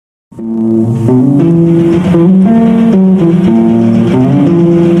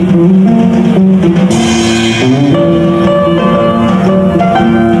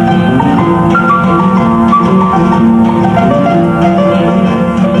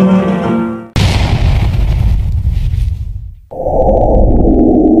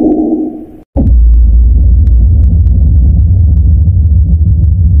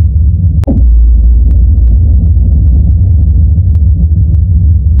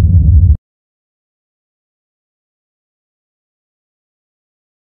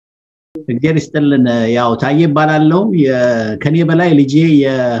እግዚአብሔር ይስጥልን ያው ታዬ ይባላልው ከኔ በላይ ልጄ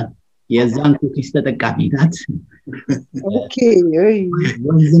የዛን ኩኪስ ተጠቃሚ ናት ኦኬ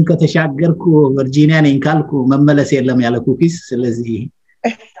ወንዝን ከተሻገርኩ ቨርጂኒያ ነኝ ካልኩ መመለስ የለም ያለ ኩኪስ ስለዚህ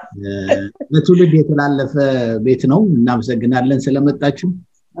ለትውልድ የተላለፈ ቤት ነው እናመሰግናለን ስለመጣችሁ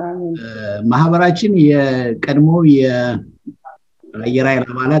ማህበራችን የቀድሞ የአየር ኃይል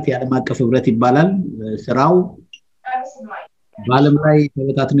አባላት የዓለም አቀፍ ህብረት ይባላል ስራው ባለም ላይ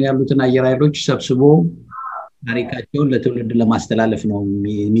ተበታትነው ያሉትን አየር ኃይሎች ሰብስቦ ታሪካቸውን ለትውልድ ለማስተላለፍ ነው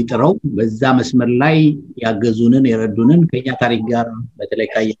የሚጥረው በዛ መስመር ላይ ያገዙንን የረዱንን ከኛ ታሪክ ጋር በተለይ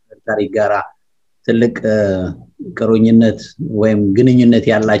ከአየር ታሪክ ጋር ትልቅ ቅሩኝነት ወይም ግንኙነት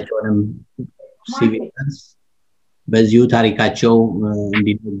ያላቸውንም ሲቪልስ በዚሁ ታሪካቸው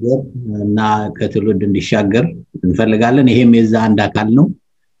እንዲነገር እና ከትውልድ እንዲሻገር እንፈልጋለን ይሄም የዛ አንድ አካል ነው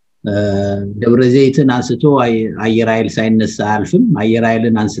ደብረዘይትን አንስቶ አየር ኃይል ሳይነሳ አልፍም አየር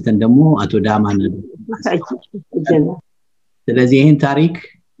ኃይልን አንስተን ደግሞ አቶ ዳማን ስለዚህ ይሄን ታሪክ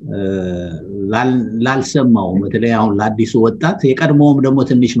ላልሰማው በተለይ አሁን ለአዲሱ ወጣት የቀድሞውም ደግሞ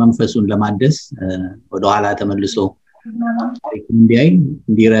ትንሽ መንፈሱን ለማደስ ወደ ኋላ ተመልሶ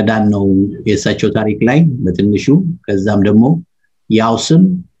እንዲረዳን ነው የሳቸው ታሪክ ላይ በትንሹ ከዛም ደግሞ ያውስም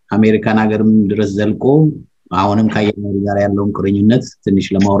አሜሪካን ሀገርም ድረስ ዘልቆ አሁንም ከአየር ጋር ያለውን ቁርኝነት ትንሽ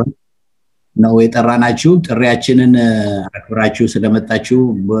ለማውራት ነው የጠራናችሁ ጥሪያችንን አክብራችሁ ስለመጣችሁ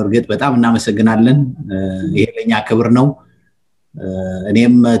በእርግጥ በጣም እናመሰግናለን ይሄ ለኛ ክብር ነው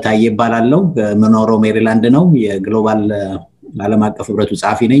እኔም ታዬ ይባላልው ከመኖሮ ሜሪላንድ ነው የግሎባል ዓለም አቀፍ ህብረቱ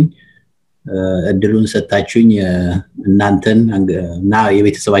ጻፊ ነኝ እድሉን ሰጣችሁኝ እናንተን እና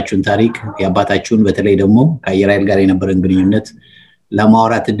የቤተሰባችሁን ታሪክ የአባታችሁን በተለይ ደግሞ ከአየር ኃይል ጋር የነበረን ግንኙነት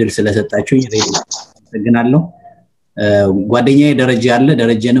ለማውራት እድል ስለሰጣችሁኝ አመሰግናለሁ ጓደኛዬ ደረጃ አለ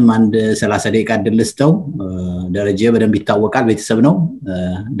ደረጃንም አንድ 30 ደቂቃ እድልስተው ደረጃ በደንብ ይታወቃል ቤተሰብ ነው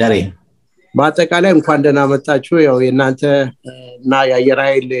ደሬ ማጠቃላይ እንኳን ደህና መጣችሁ ያው የናንተ እና የአየር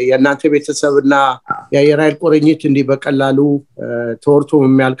ኃይል የናንተ ቤተሰብና የአየር ኃይል ቁርኝት እንዲ በቀላሉ ተወርቶ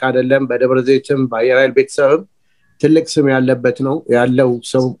የሚያልቅ አይደለም በደብረዘይትም በአየር ኃይል ቤተሰብም ትልቅ ስም ያለበት ነው ያለው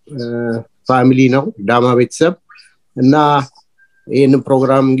ሰው ፋሚሊ ነው ዳማ ቤተሰብ እና ይሄን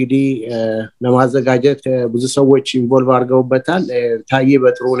ፕሮግራም እንግዲህ ለማዘጋጀት ብዙ ሰዎች ኢንቮልቭ አድርገውበታል ታዬ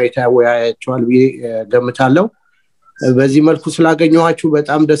በጥሩ ሁኔታ ያያቸዋል ገምታለሁ በዚህ መልኩ ስላገኘዋችሁ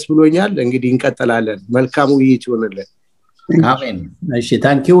በጣም ደስ ብሎኛል እንግዲህ እንቀጥላለን መልካም ውይይት ይሁንልን አሜን እሺ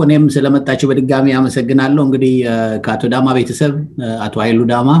ታንኪዩ እኔም ስለመጣችሁ በድጋሚ አመሰግናለሁ እንግዲህ ከአቶ ዳማ ቤተሰብ አቶ ኃይሉ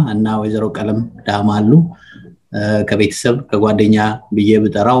ዳማ እና ወይዘሮ ቀለም ዳማ አሉ ከቤተሰብ ከጓደኛ ብዬ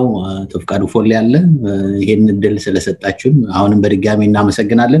ብጠራው ተፍቃዱ ፎል ያለ ይሄን እድል ስለሰጣችሁ አሁንም በድጋሚ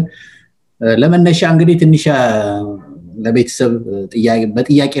እናመሰግናለን ለመነሻ እንግዲህ ትንሽ ለቤተሰብ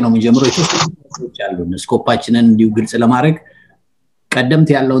በጥያቄ ነው የምንጀምረው የተወሰኑት አሉ ስኮፓችንን እንዲሁ ግልጽ ለማድረግ ቀደምት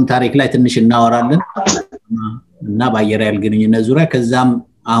ያለውን ታሪክ ላይ ትንሽ እናወራለን እና በአየር ኃይል ግንኙነት ዙሪያ ከዛም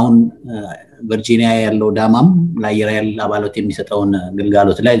አሁን ቨርጂኒያ ያለው ዳማም ለአየር ኃይል አባላት የሚሰጠውን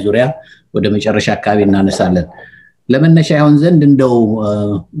ግልጋሎት ላይ ዙሪያ ወደ መጨረሻ አካባቢ እናነሳለን ለመነሻ ይሆን ዘንድ እንደው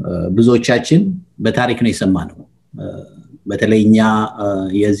ብዙዎቻችን በታሪክ ነው የሰማነው በተለይኛ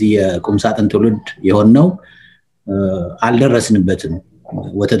የዚህ የቁምሳጥን ትውልድ የሆነው አልደረስንበትም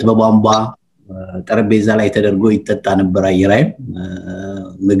ወተት በቧንቧ ጠረጴዛ ላይ ተደርጎ ይጠጣ ነበር አየር ኃይል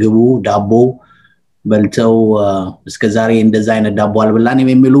ምግቡ ዳቦ በልተው እስከዛሬ እንደዛ አይነት ዳቦ አልበላንም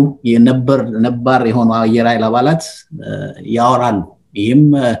የሚሉ ነበር የሆኑ አየር ኃይል አባላት ያወራሉ ይህም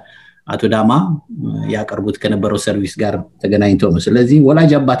አቶ ዳማ ያቀርቡት ከነበረው ሰርቪስ ጋር ተገናኝቶ ነው ስለዚህ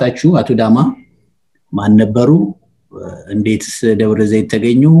ወላጅ አባታችሁ አቶ ዳማ ማን ነበሩ እንዴትስ ደብረዘይት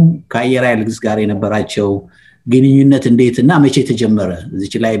ተገኙ ከአየር ኃይል ጋር የነበራቸው ግንኙነት እንዴትና መቼ ተጀመረ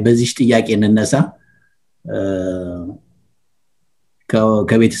እዚች ላይ በዚህ ጥያቄ እንነሳ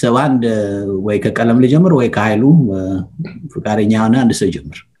ከቤተሰብ አንድ ወይ ከቀለም ልጀምር ወይ ከኃይሉ ፍቃደኛ ሆነ አንድ ሰው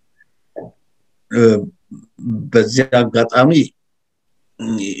ጀምር በዚህ አጋጣሚ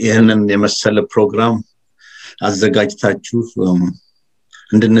ይሄንን የመሰለ ፕሮግራም አዘጋጅታችሁ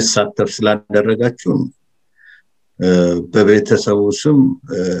እንድንሳተፍ ስላደረጋችሁ በቤተሰቡ ስም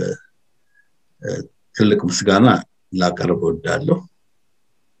ትልቅ ምስጋና ላቀርብ ወዳለሁ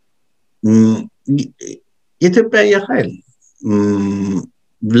የኢትዮጵያ የኃይል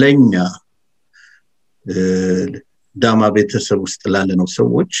ለኛ ዳማ ቤተሰብ ውስጥ ላለነው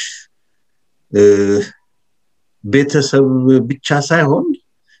ሰዎች ቤተሰብ ብቻ ሳይሆን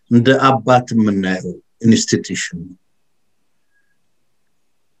እንደ አባት የምናየው ኢንስቲትዩሽን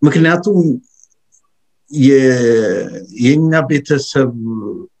ምክንያቱም የኛ ቤተሰብ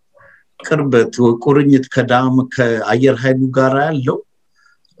ቅርበት ቁርኝት ከአየር ኃይሉ ጋር ያለው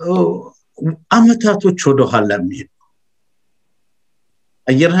አመታቶች ወደ ኋላ የሚሄድ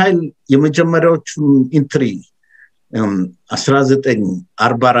አየር ኃይል የመጀመሪያዎቹ ኢንትሪ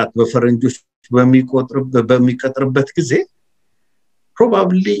 1944 በፈረንጆች በሚቀጥርበት ጊዜ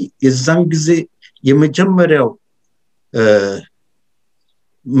ፕሮባብሊ የዛን ጊዜ የመጀመሪያው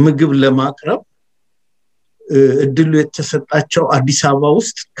ምግብ ለማቅረብ እድሉ የተሰጣቸው አዲስ አበባ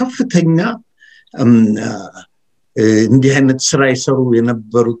ውስጥ ከፍተኛ እንዲህ አይነት ስራ ይሰሩ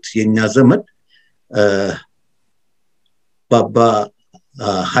የነበሩት የኛ ዘመድ ባባ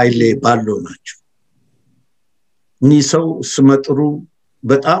ኃይሌ ባሎ ናቸው እኚህ ሰው ስመጥሩ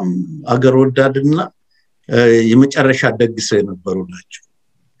በጣም አገር ወዳድና የመጨረሻ ደግሰው የነበሩ ናቸው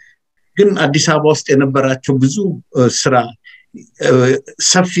ግን አዲስ አበባ ውስጥ የነበራቸው ብዙ ስራ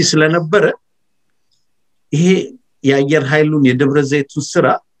ሰፊ ስለነበረ ይሄ የአየር ኃይሉን የደብረ ዘይቱን ስራ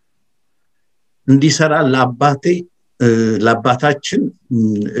እንዲሰራ ለአባታችን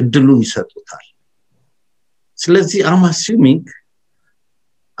እድሉን ይሰጡታል ስለዚህ I'm assuming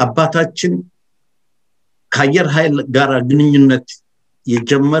አባታችን ከአየር ኃይል ጋር ግንኙነት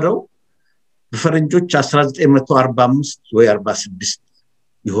የጀመረው በፈረንጆች 1945 ወይ 46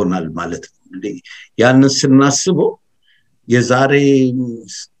 ይሆናል ማለት ነው ያንን ስናስበው የዛሬ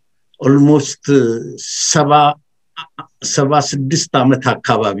almost 76 አመት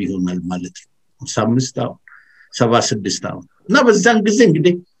አካባቢ ይሆናል ማለት ነው 76 አመት እና በዛን ጊዜ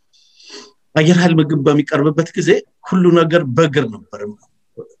እንግዲህ አየር ኃይል ምግብ በሚቀርብበት ጊዜ ሁሉ ነገር በእግር ነበር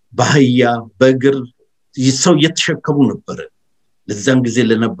በአህያ በእግር ሰው እየተሸከሙ ነበር ለዛን ጊዜ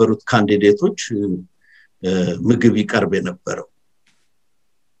ለነበሩት ካንዲዴቶች ምግብ ይቀርብ የነበረው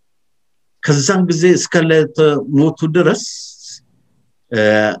ከዛን ጊዜ እስከ ለሞቱ ድረስ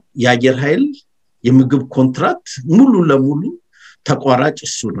የአየር ኃይል የምግብ ኮንትራክት ሙሉ ለሙሉ ተቋራጭ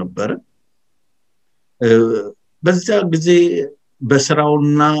እሱ ነበር በዛ ጊዜ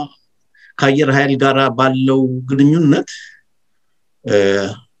በስራውና ከአየር ኃይል ጋር ባለው ግንኙነት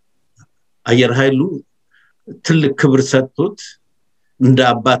አየር ኃይሉ ትልቅ ክብር ሰጥቶት እንደ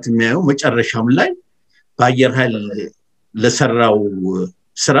አባት የሚያየው መጨረሻም ላይ በአየር ኃይል ለሰራው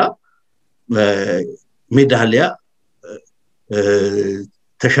ስራ ሜዳሊያ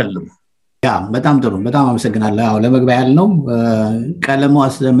ተሸልሞ ያ በጣም ጥሩ በጣም አመሰግናለሁ አው ለመግቢያ ያልነው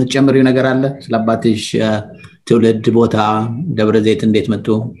ቀለሟስ ለምትጨምሪው ነገር አለ ስለአባትሽ ትውልድ ቦታ ደብረ ዘይት እንዴት መጡ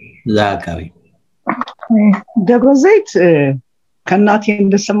ዛካዊ ደብረ ዘይት ከናቴ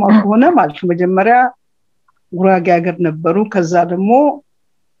እንደሰማው ሆነ ማለት መጀመሪያ ጉራጌ ሀገር ነበሩ ከዛ ደግሞ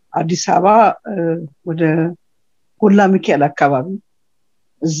አዲስ አበባ ወደ ጎላ ሚካኤል አካባቢ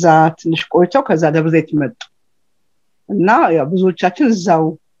እዛ ትንሽ ቆይተው ከዛ ደብረ ዘይት መጡ እና ያው ብዙዎቻችን እዛው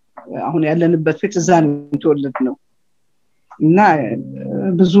አሁን ያለንበት ቤት እዛ ነው የተወለድነው እና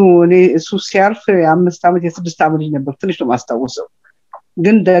ብዙ እኔ እሱ ሲያርፍ 5 አመት የ6 አመት ነበር ትንሽ ነው ማስታወሰው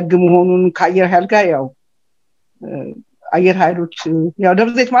ግን ደግ መሆኑን ከአየር ኃይል ጋር ያው አየር ኃይሎች ያው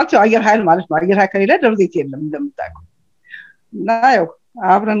ደብረ ዘይት ማለት ያው አየር ኃይል ማለት ነው አየር ኃይል ከሌለ ደብረ ዘይት የለም እንደምታውቁ እና ያው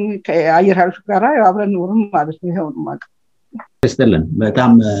አብረን ከአየር ኃይሎች ጋር ያው አብረን ኖርም ማለት ነው ይሄው ነው ማለት ተስተለን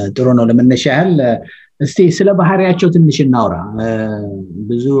በጣም ጥሩ ነው ለመነሻ ያህል እስቲ ስለ ባህሪያቸው ትንሽ እናውራ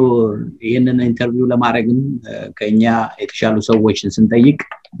ብዙ ይሄንን ኢንተርቪው ለማድረግም ከኛ የተሻሉ ሰዎችን ስንጠይቅ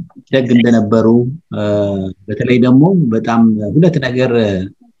ደግ እንደነበሩ በተለይ ደግሞ በጣም ሁለት ነገር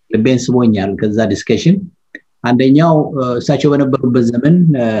ልቤን ስቦኛል ከዛ ዲስከሽን አንደኛው እሳቸው በነበሩበት ዘመን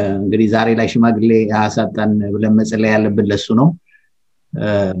እንግዲህ ዛሬ ላይ ሽማግሌ ያሳጣን ብለን መጸለይ ያለብን ለሱ ነው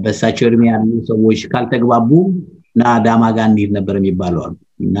በእሳቸው እድሜ ያሉ ሰዎች ካልተግባቡ ና ዳማ ጋር እንሂድ ነበር የሚባለው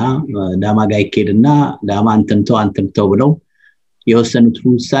እና ዳማ ጋር ይኬድና ዳማ አንተምተው ብለው የወሰኑት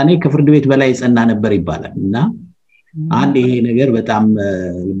ውሳኔ ከፍርድ ቤት በላይ ጸና ነበር ይባላል እና አንድ ይሄ ነገር በጣም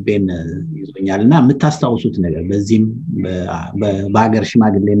ልቤን ይዞኛልና የምታስታውሱት ነገር በዚህም በአገር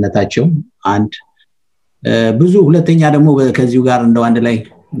ሽማግሌነታቸው አንድ ብዙ ሁለተኛ ደግሞ ከዚሁ ጋር እንደው አንድ ላይ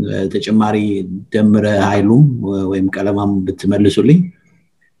ተጨማሪ ደምረ ኃይሉም ወይም ቀለማም ብትመልሱልኝ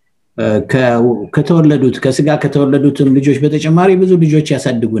ከተወለዱት ከስጋ ከተወለዱት ልጆች በተጨማሪ ብዙ ልጆች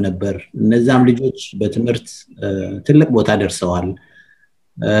ያሳድጉ ነበር እነዛም ልጆች በትምህርት ትልቅ ቦታ ደርሰዋል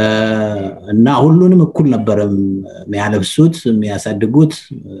እና ሁሉንም እኩል ነበር የሚያለብሱት የሚያሳድጉት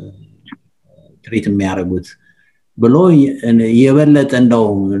ትሪት የሚያረጉት ብሎ የበለጠ እንደው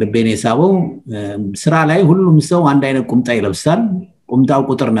ልቤን የሳበው ስራ ላይ ሁሉም ሰው አንድ አይነት ቁምጣ ይለብሳል ቁምጣው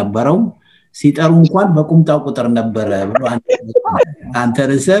ቁጥር ነበረው ሲጠሩ እንኳን በቁምጣው ቁጥር ነበረ ብሎ አንተ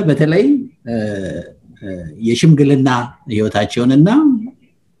ርዕሰ በተለይ የሽምግልና ህይወታቸውንና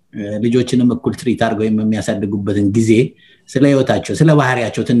ልጆችንም እኩል ትሪት አድርገው የሚያሳድጉበትን ጊዜ ስለ ህይወታቸው ስለ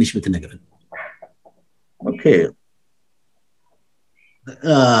ባህሪያቸው ትንሽ ብትነግረን ኦኬ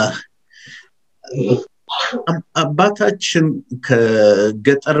አባታችን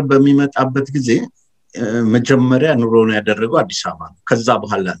ከገጠር በሚመጣበት ጊዜ መጀመሪያ ኑሮውን ያደረገው አዲስ አበባ ነው ከዛ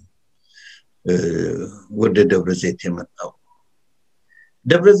በኋላ ወደ ደብረዘይት የመጣው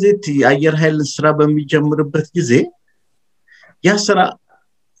ደብረዘይት የአየር ኃይል ስራ በሚጀምርበት ጊዜ ያ ስራ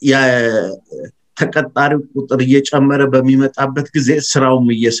ተቀጣሪው ቁጥር እየጨመረ በሚመጣበት ጊዜ ስራውም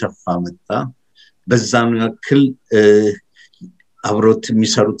እየሰፋ መጣ በዛም ያክል አብሮት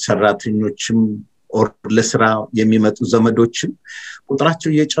የሚሰሩት ሰራተኞችም ኦር ለስራ የሚመጡ ዘመዶችም ቁጥራቸው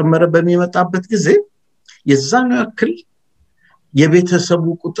እየጨመረ በሚመጣበት ጊዜ የዛን ያክል የቤተሰቡ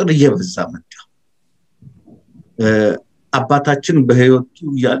ቁጥር እየበዛ መጣ አባታችን በህይወቱ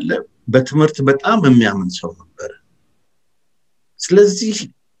ያለ በትምህርት በጣም የሚያምን ሰው ነበር ስለዚህ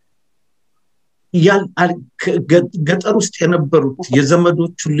ገጠር ውስጥ የነበሩት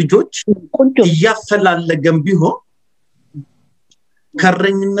የዘመዶቹ ልጆች እያፈላለገም ቢሆን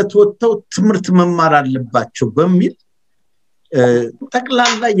ከረኝነት ወጥተው ትምህርት መማር አለባቸው በሚል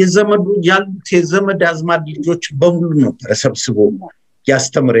ጠቅላላ ያሉት የዘመድ አዝማድ ልጆች በሙሉ ነው ተሰብስቦ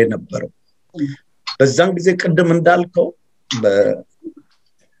ያስተምር የነበረው በዛን ጊዜ ቀደም እንዳልከው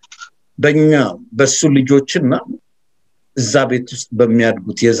በእኛ በሱ ልጆችና እዛ ቤት ውስጥ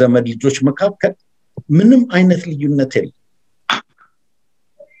በሚያድጉት የዘመድ ልጆች መካከል ምንም አይነት ልዩነት የለም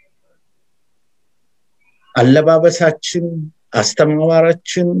አለባበሳችን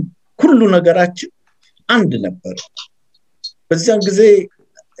አስተማዋራችን ሁሉ ነገራችን አንድ ነበር በዛን ጊዜ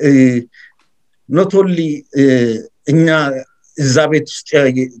not only እኛ እዛ ቤት ውስጥ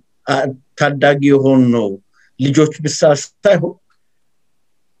ታዳጊ የሆነው ልጆች ብቻ ሳይሆን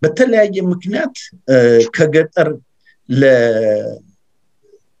በተለያየ ምክንያት ከገጠር ለጥየቃ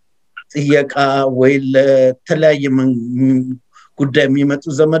ወይ ለተለያየ ጉዳይ የሚመጡ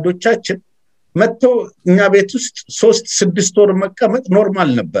ዘመዶቻችን መጥቶ እኛ ቤት ውስጥ 3-6 ወር መቀመጥ ኖርማል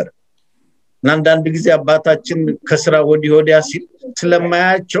ነበር አንዳንድ ጊዜ አባታችን ከስራ ወዲያ ሲል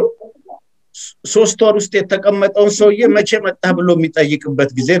ስለማያቸው 3 ወር ውስጥ የተቀመጠውን ሰውዬ መቼ መጣ ብሎ የሚጠይቅበት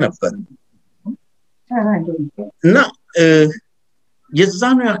ጊዜ ነበር እና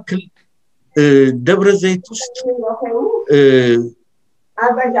የዛኑ ያክል ደብረዘይት ውስጥ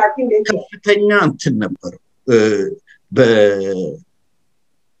ከፍተኛ እንትን ነበር በትምህርት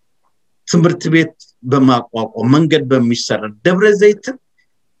ቤት በማቋቋም መንገድ በሚሰራ ደብረዘይት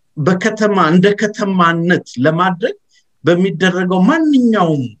በከተማ እንደ ከተማነት ለማድረግ በሚደረገው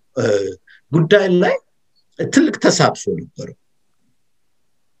ማንኛውም ጉዳይ ላይ ትልቅ ተሳትፎ ነበር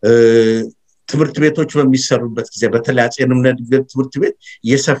ትምህርት ቤቶች በሚሰሩበት ጊዜ በተለይ አጼንምነት ትምህርት ቤት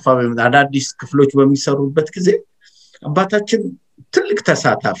የሰፋ አዳዲስ ክፍሎች በሚሰሩበት ጊዜ አባታችን ትልቅ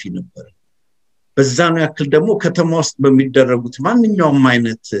ተሳታፊ ነበር በዛኑ ያክል ደግሞ ከተማ ውስጥ በሚደረጉት ማንኛውም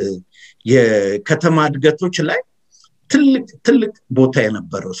አይነት የከተማ እድገቶች ላይ ትልቅ ቦታ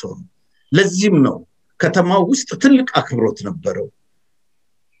የነበረው ሰው ለዚህም ነው ከተማው ውስጥ ትልቅ አክብሮት ነበረው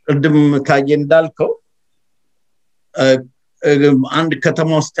ቅድም ታየ እንዳልከው አንድ ከተማ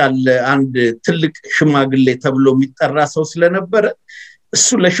ውስጥ ያለ አንድ ትልቅ ሽማግሌ ተብሎ የሚጠራ ሰው ስለነበረ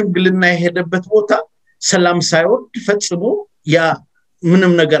እሱ ለሽምግልና የሄደበት ቦታ ሰላም ሳይወድ ፈጽሞ ያ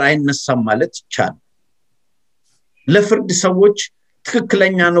ምንም ነገር አይነሳም ማለት ይቻላል ለፍርድ ሰዎች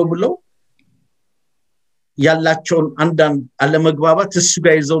ትክክለኛ ነው ብለው ያላቸውን አንዳንድ አለመግባባት እሱ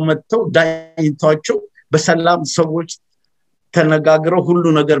ጋር ይዘው መጥተው ዳኝታቸው በሰላም ሰዎች ተነጋግረው ሁሉ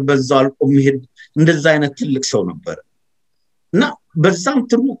ነገር በዛው አልቆ መሄድ እንደዛ አይነት ትልቅ ሰው ነበር እና በዛም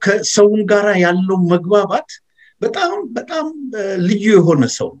ትሩ ከሰውን ጋራ ያለው መግባባት በጣም ልዩ የሆነ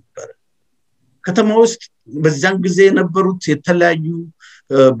ሰው ነበር ከተማ ውስጥ በዛን ጊዜ የነበሩት የተለያዩ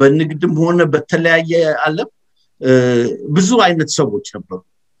በንግድም ሆነ በተለያየ ዓለም ብዙ አይነት ሰዎች ነበሩ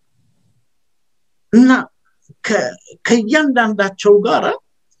እና ከያንዳንዳቸው ጋራ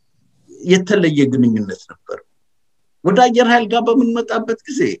የተለየ ግንኙነት ነበር ወደ አየር ኃይል ጋር በመጣበት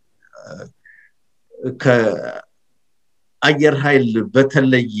ጊዜ ከአየር ኃይል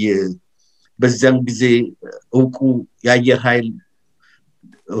በተለይ በዛን ጊዜ እውቁ የአየር ኃይል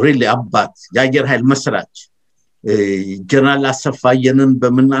ሪሊ አባት የአየር ኃይል መስራች ጀነራል አሰፋየንን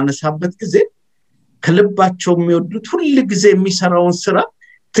በመናነሳበት ጊዜ ከልባቸው የሚወዱት ሁሉ ጊዜ የሚሰራውን ስራ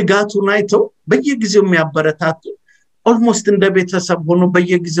ትጋቱን አይተው በየጊዜው የሚያበረታቱ ኦልሞስት እንደ ቤተሰብ ሆኖ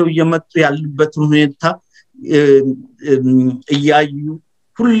በየጊዜው እየመጡ ያሉበት ሁኔታ እያዩ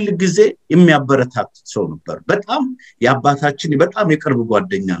ሁሉ ጊዜ የሚያበረታቱ ሰው ነበር በጣም የአባታችን በጣም የቅርብ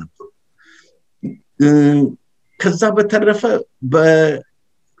ጓደኛ ነበር ከዛ በተረፈ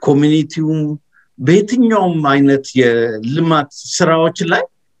በኮሚኒቲው በየትኛውም አይነት የልማት ስራዎች ላይ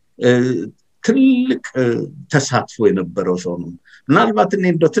ትልቅ ተሳትፎ የነበረው ሰው ነው ምናልባት እኔ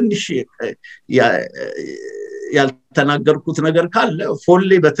እንደው ትንሽ ያልተናገርኩት ነገር ካለ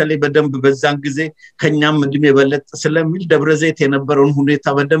ፎሌ በተለይ በደንብ በዛን ጊዜ ከኛም እድሜ በለጥ ስለሚል ደብረዘይት የነበረውን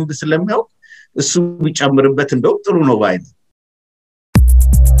ሁኔታ በደንብ ስለሚያውቅ እሱ ቢጨምርበት እንደው ጥሩ ነው ባይ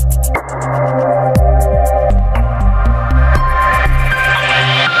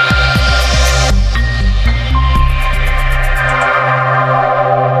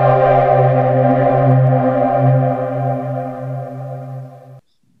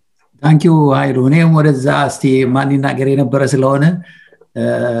Thank you ኃይሉ እኔም ወደዛ እስቲ ማን ይናገር የነበረ ስለሆነ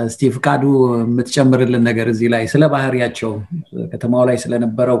እስቲ ፍቃዱ የምትጨምርልን ነገር እዚህ ላይ ስለ ባህሪያቸው ከተማው ላይ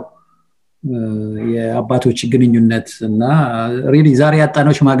ስለነበረው የአባቶች ግንኙነት እና ሪሊ ዛሬ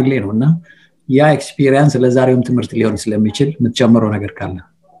ያጣነው ሽማግሌ ነውና ያ ኤክስፒሪየንስ ለዛሬውም ትምህርት ሊሆን ስለሚችል የምትጨምረው ነገር ካለ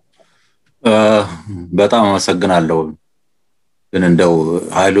በጣም አመሰግናለሁ ግን እንደው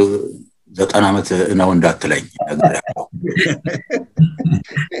ኃይሉ 90 ዓመት ነው እንዳትለኝ ነግሬያለሁ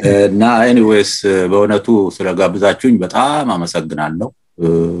እና ኤኒዌይስ በእውነቱ ስለጋብዛችሁኝ በጣም አመሰግናለሁ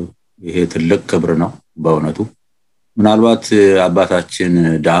ይሄ ትልቅ ክብር ነው በእውነቱ ምናልባት አባታችን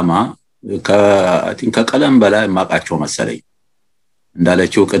ዳማ ከቀለም በላይ ማቃቸው መሰለኝ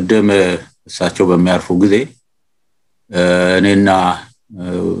እንዳለችው ቀደም እሳቸው በሚያርፉ ጊዜ እኔና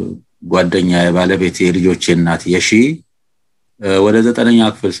ጓደኛዬ ባለቤቴ ልጆቼ እናት የሺ ወደ 9ኛ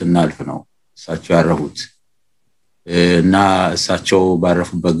ክፍል ስናልፍ ነው እሳቸው ያረፉት እና እሳቸው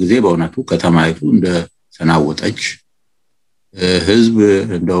ባረፉበት ጊዜ በእውነቱ ከተማይቱ እንደ ሰናወጠች ህዝብ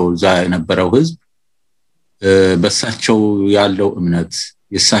እንደው ዛ የነበረው ህዝብ በእሳቸው ያለው እምነት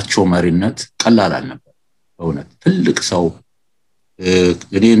የእሳቸው መሪነት ቀላል አልነበር በእውነት ትልቅ ሰው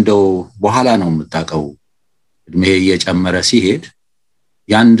እኔ እንደው በኋላ ነው የምታቀው እድሜ እየጨመረ ሲሄድ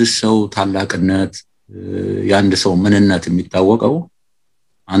ያንድ ሰው ታላቅነት ያንድ ሰው ምንነት የሚታወቀው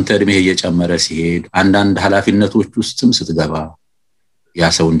አንተ እድሜ እየጨመረ ሲሄድ አንዳንድ ኃላፊነቶች ውስጥም ስትገባ ያ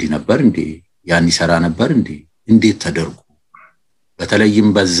ሰው እንዲ ነበር እንዴ ያን ይሰራ ነበር እንዴ እንዴት ተደርጎ በተለይም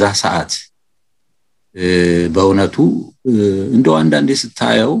በዛ ሰዓት በእውነቱ እንደው አንዳንዴ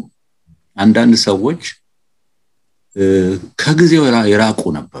ስታየው አንዳንድ ሰዎች ከጊዜው የራቁ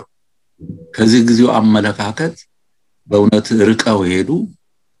ነበር ከዚህ ጊዜው አመለካከት በእውነት ርቀው ሄዱ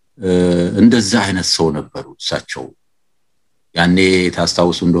እንደዛ አይነት ሰው ነበሩ እሳቸው ያኔ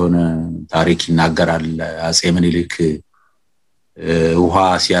ታስታውሱ እንደሆነ ታሪክ ይናገራል አጼ ምኒልክ ውሃ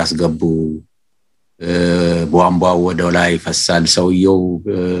ሲያስገቡ ቧንቧው ወደ ላይ ፈሳል ሰውየው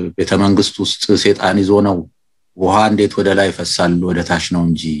ቤተመንግስት ውስጥ ሰይጣን ይዞ ነው ውሃ እንዴት ወደ ላይ ፈሳል ወደ ታች ነው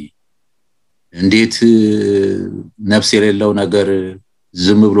እንጂ እንዴት ነፍስ የሌለው ነገር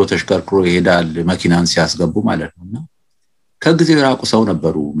ዝም ብሎ ተሽከርክሮ ይሄዳል መኪናን ሲያስገቡ ማለት ነውና ከጊዜው የራቁ ሰው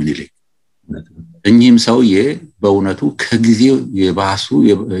ነበሩ ምኒልክ እኚህም ሰውዬ በእውነቱ ከጊዜው የባሱ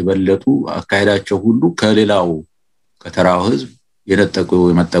የበለጡ አካሄዳቸው ሁሉ ከሌላው ከተራው ህዝብ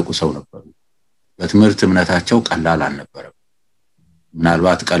የመጠቁ ሰው ነበሩ በትምህርት እምነታቸው ቀላል አልነበረም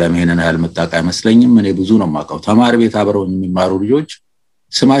ምናልባት ቀለም ይሄንን ያልመጣቃ አይመስለኝም እኔ ብዙ ነው ማቀው ተማሪ ቤት አብረው የሚማሩ ልጆች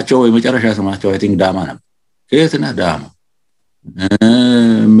ስማቸው የመጨረሻ ስማቸው አይ ቲንክ ዳማ ነበር ከየትና ዳማ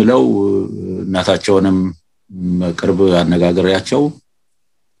ምለው እናታቸውንም ቅርብ አነጋገሪያቸው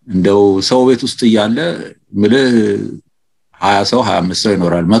እንደው ሰው ቤት ውስጥ ያለ ምልህ 20 ሰው 25 ሰው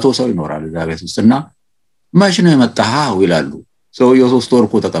ይኖራል 100 ሰው ይኖራል እዛ ቤት ውስጥና ማሽ ነው የመጣው ይላሉ ሰውየው 3 ወር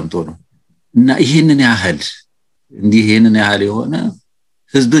ተቀምጦ ነው እና ይሄንን ያህል የሆነ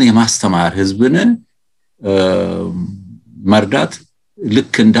ህዝብን የማስተማር ህዝብን መርዳት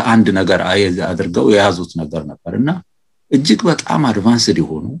ልክ እንደ አንድ ነገር አድርገው የያዙት ነገር ነበርና እጅግ በጣም አድቫንስድ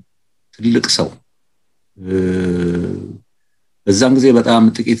የሆኑ ትልቅ ሰው በዛን ጊዜ በጣም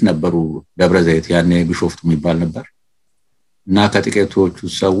ጥቂት ነበሩ ደብረዘይት ያኔ ቢሾፍቱ የሚባል ነበር እና ከጥቂቶቹ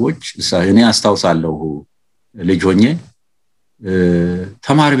ሰዎች እኔ አስታውሳለሁ ልጅ ሆኜ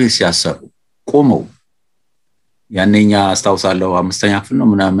ተማሪ ቤት ሲያሰሩ ቆመው ያኔኛ አስታውሳለሁ 5ኛ ክፍል ነው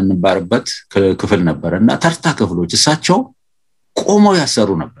ምናምን እንባርበት ክፍል ነበርና ተርታ ክፍሎች እሳቸው ቆመው ያሰሩ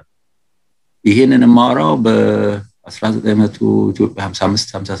ነበር ይሄንን ማወራው በ1900 ኢትዮጵያ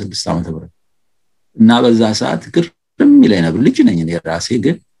 55 56 ዓመተ ምህረት እና በዛ ሰዓት ግርም ይለኝ ነበር ልጅ ነኝ እኔ ራሴ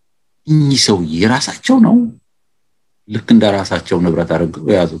ግን እኚህ ሰው የራሳቸው ነው ልክ እንደራሳቸው ንብረት አድርገው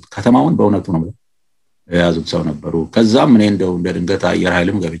ያዙት ከተማውን በእውነቱ ነው ያዙት ሰው ነበሩ ከዛም እኔ እንደው ድንገት አየር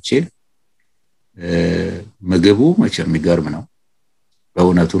ኃይልም ገብቼ ምግቡ መቼም የሚገርም ነው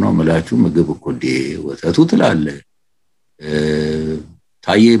በእውነቱ ነው የምላችሁ ምግብ እኮ እንደ ወተቱ ትላለ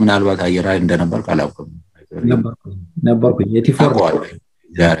ታዬ ምናልባት አየር ኃይል እንደነበር ካላውቅም ነበርኩኝ የቲፎር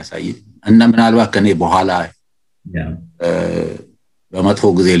ዛሬ ሳይ እና ምናልባት ከኔ በኋላ በመጥፎ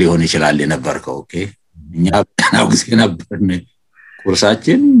ጊዜ ሊሆን ይችላል የነበርከው ኦኬ እኛ በናው ጊዜ ነበርን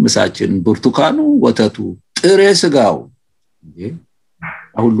ቁርሳችን ምሳችን ብርቱካኑ ወተቱ ጥሬ ስጋው እንዴ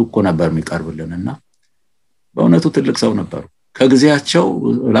ሁሉ እኮ ነበር የሚቀርብልንና በእውነቱ ትልቅ ሰው ነበሩ ከግዚያቸው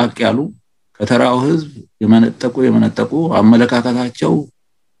ላቅ ያሉ ከተራው ህዝብ የመነጠቁ አመለካከታቸው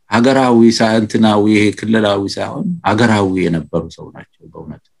ሀገራዊ ሳይንትናዊ ክልላዊ ሳይሆን ሀገራዊ የነበሩ ሰው ናቸው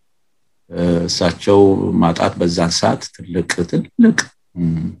በእውነት እሳቸው ማጣት በዛን ሰዓት ትልቅ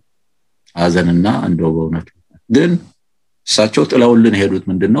አዘንና እንደው በእውነት ግን እሳቸው ጥለውልን ሄዱት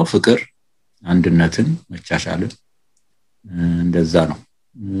ምንድነው ፍቅር አንድነትን መቻቻልን እንደዛ ነው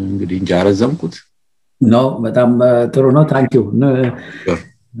እንግዲህ እንጃረዘምኩት ነው በጣም ጥሩ ነው ታንኪዩ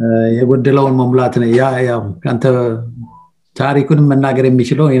የጎደለውን መሙላት ነው ያ ካንተ ታሪኩን መናገር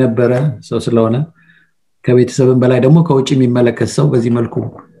የሚችለው የነበረ ሰው ስለሆነ ከቤተሰብም በላይ ደግሞ ከውጭ የሚመለከት ሰው በዚህ መልኩ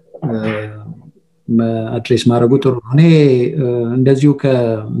አድሬስ ማድረጉ ጥሩ ነው እኔ እንደዚሁ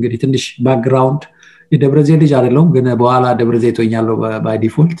እንግዲህ ትንሽ ባክግራውንድ የደብረዘይት ልጅ አይደለም ግን በኋላ ደብረዘይት ሆኛለሁ ባይ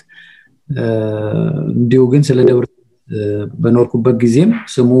ዲፎልት እንዲሁ ግን ስለ ደብረዘይት በኖርኩበት ጊዜም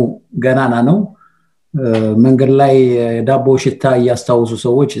ስሙ ገናና ነው መንገድ ላይ ዳቦ ሽታ ያስታውሱ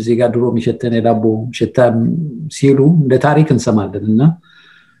ሰዎች እዚህ ጋር ድሮ የሚሸተን ዳቦ ሽታ ሲሉ እንደ ታሪክ እንሰማለንና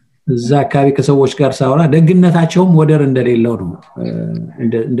እዛ አካባቢ ከሰዎች ጋር ሳወራ ደግነታቸውም ወደር እንደሌለው ነው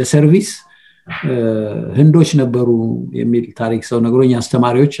እንደ ሰርቪስ ህንዶች ነበሩ የሚል ታሪክ ሰው ነግሮኝ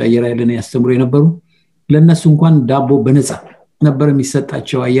አስተማሪዎች አየር ኃይልን ያስተምሩ የነበሩ ለነሱ እንኳን ዳቦ በነፃ ነበር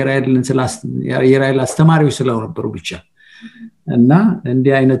የሚሰጣቸው አየር ኃይል አስተማሪዎች ስለነበሩ ብቻ እና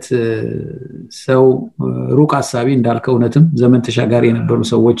እንዲህ አይነት ሰው ሩቅ ሐሳቢ እንዳልከው እውነትም ዘመን ተሻጋሪ የነበሩ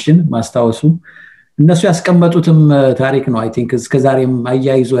ሰዎችን ማስታወሱ እነሱ ያስቀመጡትም ታሪክ ነው አይ ቲንክ እስከዛሬም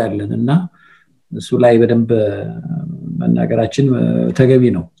አያይዞ ያለንና እሱ ላይ በደንብ መናገራችን ተገቢ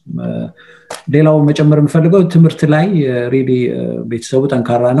ነው ሌላው መጨመር የምፈልገው ትምህርት ላይ ሪሊ ቤተሰቡ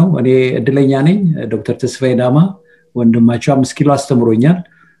ጠንካራ ነው እኔ እድለኛ ነኝ ዶክተር ተስፋዬ ዳማ ወንድማቸው 5 ኪሎ አስተምሮኛል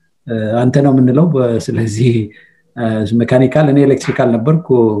አንተ ነው የምንለው ስለዚህ ሜካኒካል እኔ ኤሌክትሪካል ነበርኩ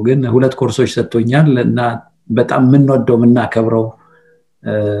ግን ሁለት ኮርሶች ሰጥቶኛል እና በጣም ምንወደውና ከብረው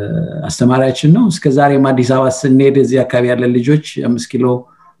አስተማሪያችን ነው እስከዛሬም አዲስ አበባ ስንሄድ እዚህ አካባቢ ያለ ልጆች 5 ኪሎ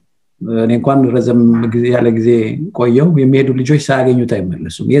እኔ እንኳን ረዘም ያለ ጊዜ ቆየው የሚሄዱ ልጆች ሳያገኙት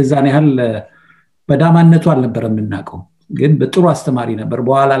አይመለሱም የዛን ያህል በዳማነቱ አልነበረም እናቀው ግን በጥሩ አስተማሪ ነበር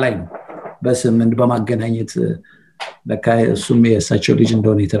በኋላ ላይ ነው በስምንት በማገናኘት ለካ እሱም የሳቸው ልጅ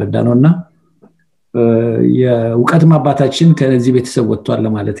እንደሆነ የተረዳነውና የውቀት ማባታችን ከዚህ ቤተሰብ ወጥቷል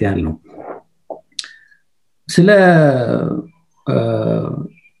ለማለት ያህል ነው ስለ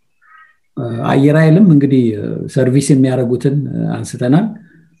አየር ኃይልም እንግዲህ ሰርቪስ የሚያደርጉትን አንስተናል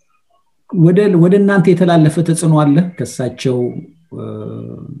ወደ እናንተ የተላለፈ ተጽዕኖ አለ ከሳቸው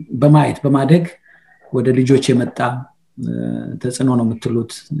በማየት በማደግ ወደ ልጆች የመጣ ተጽዕኖ ነው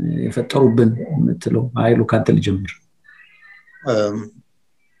የምትሉት የፈጠሩብን የምትለው ኃይሉ ካንተ ልጀምር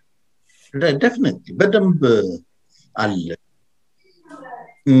definitely በደንብ አለ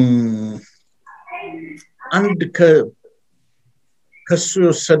አንድ ከሱ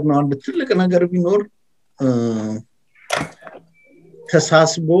የወሰድነው አንድ ትልቅ ነገር ቢኖር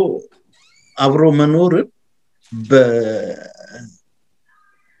ተሳስቦ አብሮ መኖር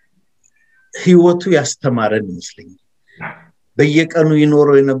በህይወቱ ያስተማረን ይመስለኛል በየቀኑ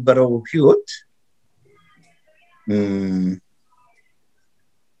ይኖረው የነበረው ህይወት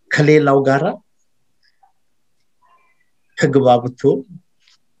ከሌላው ጋራ ተግባብቶ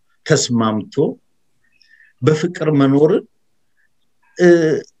ተስማምቶ በፍቅር መኖር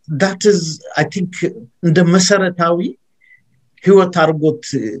that is I think እንደ መሰረታዊ ህይወት አርጎት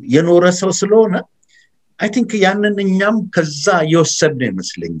የኖረ ሰው ስለሆነ I think ያንን እኛም ከዛ የወሰድነው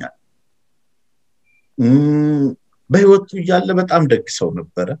ይመስለኛል በህይወቱ ያለ በጣም ደግ ሰው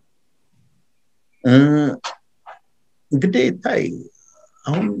ነበረ እንግዲህ ታይ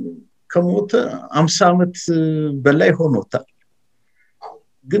አሁን ከሞተ 50 አመት በላይ ሆኖታል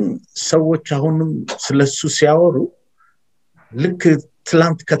ግን ሰዎች አሁንም ስለሱ ሲያወሩ ልክ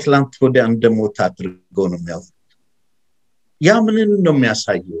ከትላንት ወዲያ እንደሞተ አድርገው ነው የሚያወሩት ያ ምንን ነው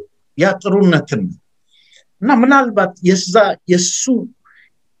የሚያሳየው ያ ጥሩነትን እና ምናልባት የሱ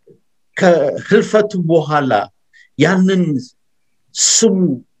ከህልፈቱ በኋላ ያንን ስሙ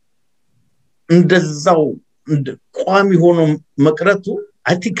እንደዛው ቋሚ ሆኖ መቅረቱ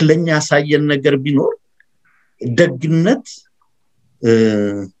I think ለኛ ያሳየን ነገር ቢኖር ደግነት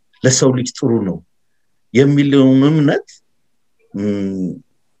ለሰው ልጅ ጥሩ ነው የሚለው እምነት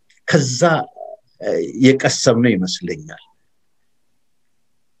ከዛ የቀሰምነው ይመስለኛል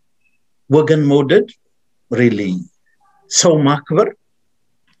ወገን መውደድ ሪሊ ሰው ማክበር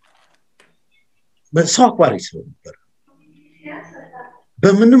በሰው አክባሪ ሰው ነበር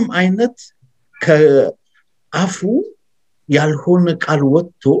በምንም አይነት ከአፉ ያልሆነ ቃል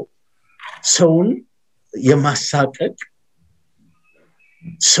ወጥቶ ሰውን የማሳቀቅ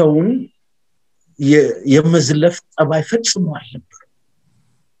ሰውን የመዝለፍ ጠባይ ፈጽሞ አልነበር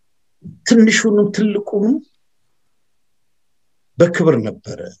ትንሹንም ትልቁንም በክብር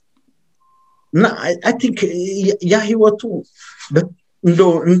ነበር እና I think ያ ህይወቱ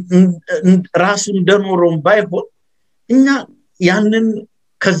ራሱ እንደኖረው ባይሆን እኛ ያንን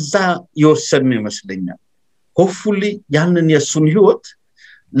ከዛ የወሰድነው ይመስለኛል hopefully ያንን የሱን ህይወት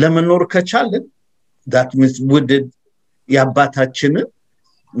ለመኖር ከቻለን that means would የአባታችንን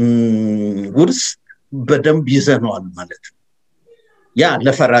ውርስ በደንብ ይዘነዋል ማለት ነው ያ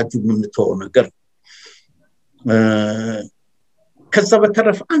ለፈራጁ ምንተው ነገር ከዛ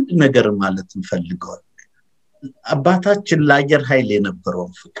በተረፈ አንድ ነገር ማለት እንፈልጋለን አባታችን ለአየር ኃይል የነበረው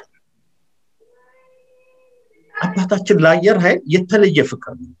ፍቅር አባታችን ለአየር ኃይል የተለየ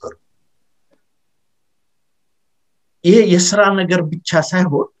ፍቅር ነበር ይሄ የሥራ ነገር ብቻ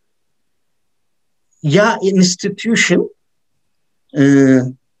ሳይሆን ያ ኢንስቲትዩሽን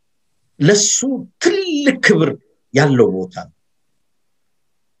ለሱ ትልቅ ክብር ያለው ቦታ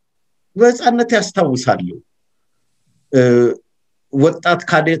በህፃነት ያስታውሳሉ ወጣት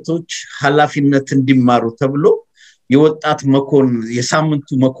ካዴቶች ኃላፊነት እንዲማሩ ተብሎ የወጣት መኮንን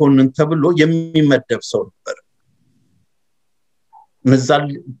የሳምንቱ መኮንን ተብሎ የሚመደብ ሰው ነበር ነዛል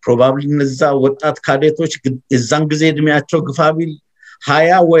ፕሮባብሊ ነዛ ወጣት ካዴቶች እዛን ጊዜ እድሜያቸው ግፋቢል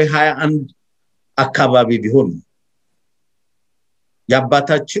 20 ወይ 21 አካባቢ ቢሆን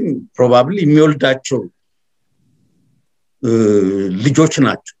ያባታችን ፕሮባብሊ የሚወልዳቸው ልጆች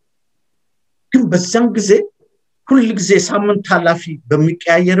ናቸው ግን በዛን ጊዜ ሁሉ ጊዜ ሳምንት ኃላፊ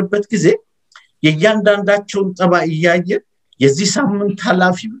በሚቀያየርበት ጊዜ የያንዳንዳቸውን ጠባይ ያየ የዚህ ሳምንት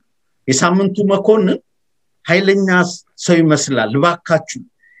ኃላፊ የሳምንቱ መኮንን ኃይለኛ ሰው ይመስላል ባካችሁ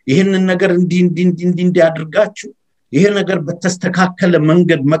ይሄንን ነገር እንዲ ያድርጋችሁ ይሄ ነገር በተስተካከለ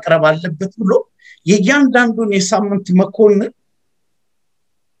መንገድ መቅረብ አለበት ብሎ የያንዳንዱን የሳምንት መኮንን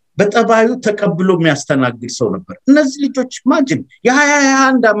በጠባዩ ተቀብሎ የሚያስተናግድ ሰው ነበር እነዚህ ልጆች ማጅን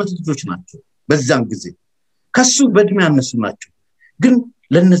የ21 አመት ልጆች ናቸው በዛን ጊዜ ከሱ በእድሜ ያነሱ ናቸው ግን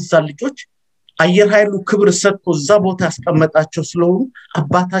ለነዛ ልጆች አየር ኃይሉ ክብር ሰጥቶ እዛ ቦታ ያስቀመጣቸው ስለሆኑ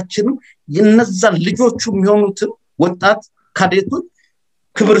አባታችንም የነዛ ልጆቹ የሚሆኑት ወጣት ካዴቶች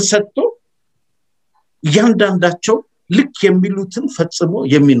ክብር ሰጥቶ ያንዳንዳቸው ልክ የሚሉትን ፈጽሞ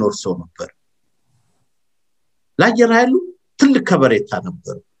የሚኖር ሰው ነበር ለአየር ኃይሉ ትልቅ ከበሬታ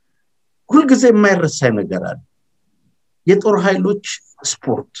ነበር ሁሉ ጊዜ የማይረሳ ነገር አለ የጦር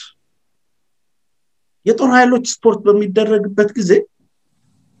ኃይሎች ስፖርት በሚደረግበት ጊዜ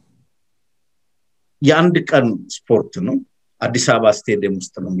የአንድ ቀን ስፖርት ነው አዲስ አበባ ስቴዲየም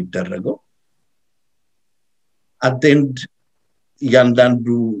ውስጥ ነው የሚደረገው አደንድ ያንዳንዱ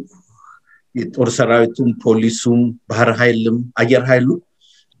የጦር ሰራዊቱም ፖሊሱም ባህር ኃይልም አየር ኃይሉ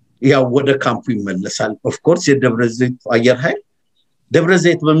ያው ወደ ካምፑ ይመለሳል ኦፍ ኮርስ የደብረዘይት አየር ኃይል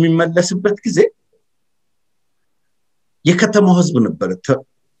ደብረዘይት በሚመለስበት ጊዜ የከተማው ህዝብ ነበር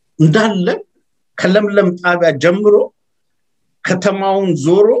እንዳለ ከለምለም ጣቢያ ጀምሮ ከተማውን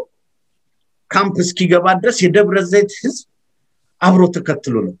ዞሮ ካምፕ እስኪገባ ድረስ የደብረዘይት ህዝብ አብሮ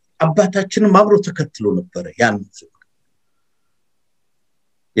ተከትሎ ነው አባታችንም አብሮ ተከትሎ ነበር ያን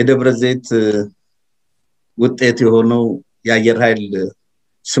የደብረዘይት ውጤት የሆነው የአየር ኃይል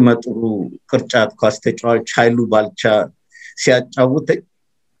ስመጥሩ ቅርጫት ኳስ ተጫዋች ኃይሉ ባልቻ ሲያጫውተኝ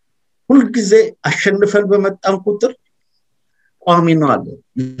ሁሉ ጊዜ አሸንፈን በመጣን ቁጥር ቋሚ ነው አለ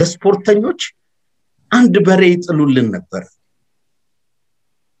ለስፖርተኞች አንድ በሬ ይጥሉልን ነበር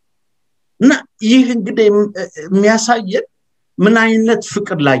እና ይህ እንግዲህ የሚያሳየን ምን አይነት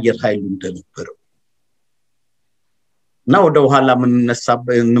ፍቅር ለአየር ኃይሉ እንደነበረው እና ወደ ኋላ ምን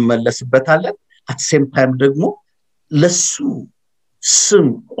እንመለስበታለን at same time ደግሞ ለሱ ስም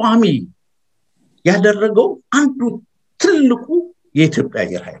ቋሚ ያደረገው አንዱ ትልቁ የኢትዮጵያ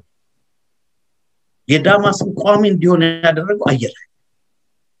አየር ኃይል የዳማስ ቋሚ እንዲሆን ያደረገው አየር ኃይል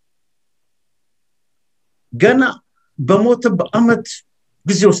ገና በሞት በአመት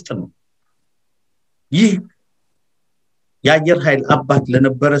ጊዜ ውስጥ ነው ይህ የአየር ኃይል አባት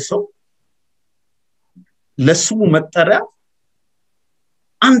ለነበረ ሰው ለስሙ መጠሪያ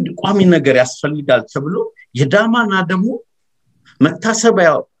አንድ ቋሚ ነገር ያስፈልጋል ተብሎ የዳማና ደግሞ መታሰቢያ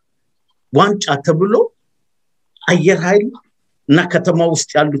ዋንጫ ተብሎ አየር ኃይል እና ከተማ ውስጥ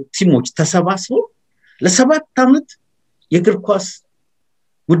ያሉ ቲሞች ተሰባስበው ለ7 አመት የእግር ኳስ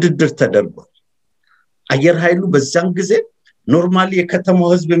ውድድር ተደርጓል አየር ኃይሉ በዛን ጊዜ ኖርማሊ የከተማው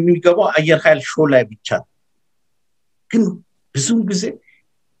ህዝብ የሚገባው አየር ኃይል ሾው ላይ ብቻ ግን ብዙ ጊዜ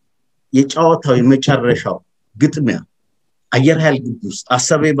የጫዋታው የመጨረሻው ግጥሚያ አየር ኃይል ግቢ ውስጥ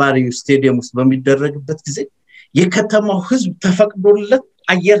አሰቤ ባሪ ስቴዲየም ውስጥ በሚደረግበት ጊዜ የከተማው ህዝብ ተፈቅዶለት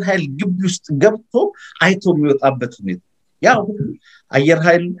አየር ኃይል ግቢ ውስጥ ገብቶ አይቶ የሚወጣበት ሁኔታ ያ ሁሉ አየር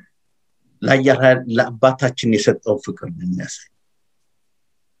ኃይል ለአባታችን የሰጠው ፍቅር ነው የሚያሳይ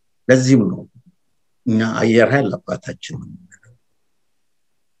ለዚህም ነው እኛ አየር ኃይል አባታችን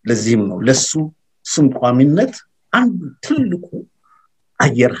ለዚህም ነው ለሱ ስም ቋሚነት አንድ ትልቁ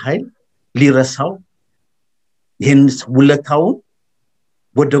አየር ኃይል ሊረሳው ይህን ውለታውን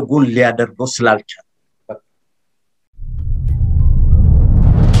ወደ ጎን ሊያደርገው ስላልቻለ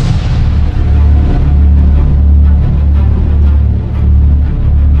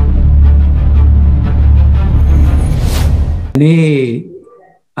እኔ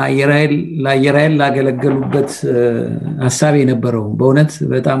አየር ኃይል ላገለገሉበት ሐሳብ የነበረው በእውነት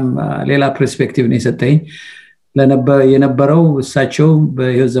በጣም ሌላ ፐርስፔክቲቭ ነው የሰጠኝ የነበረው እሳቸው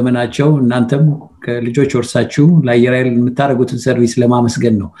በህይወት ዘመናቸው እናንተም ከልጆች ወርሳችሁ ለአየር ኃይል የምታደርጉትን ሰርቪስ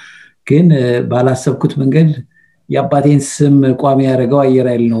ለማመስገን ነው ግን ባላሰብኩት መንገድ የአባቴን ስም ቋሚ ያደረገው አየር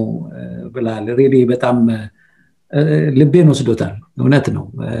ኃይል ነው ብላል ሪሊ በጣም ልቤን ወስዶታል እውነት ነው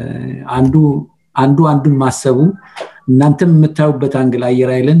አንዱን ማሰቡ እናንተም የምታዩበት አንግል አየር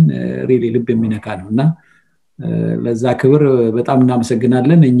ኃይልን ሪሊ ልብ የሚነካ ነውና ለዛ ክብር በጣም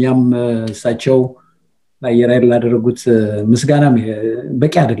እናመሰግናለን እኛም እሳቸው ለአየር ኃይል ላደረጉት ምስጋና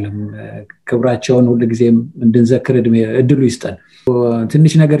በቂ አይደለም ክብራቸውን ሁሉ ጊዜም እንድንዘክር እድሉ ይስጠን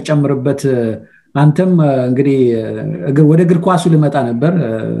ትንሽ ነገር ጨምርበት አንተም እንግዲህ ወደ እግር ኳሱ ልመጣ ነበር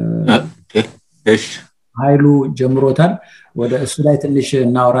እሺ ኃይሉ ጀምሮታል ወደ እሱ ላይ ትንሽ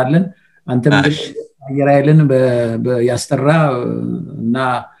እናወራለን አንተም አየር ኃይልን ያስጠራ እና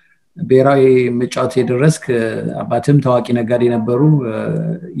ብሔራዊ መጫወት የደረስክ አባትም ታዋቂ ነጋዴ ነበሩ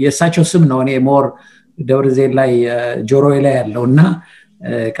የእሳቸው ስም ነው እኔ ሞር ደብረዘይት ላይ ጆሮዬ ላይ ያለውና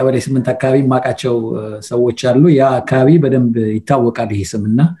ቀበሌ 8 አካባቢ ማቃቸው ሰዎች አሉ ያ አካባቢ በደንብ ይታወቃል ይሄ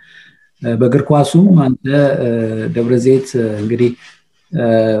ስምና በእግር ኳሱም አንተ ደብረዘይት እንግዲህ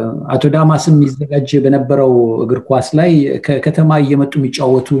አቶ ዳማስም ይዘጋጅ በነበረው እግር ኳስ ላይ ከከተማ እየመጡ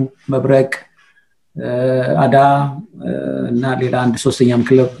የሚጫወቱ መብረቅ አዳ እና ሌላ አንድ ሶስተኛም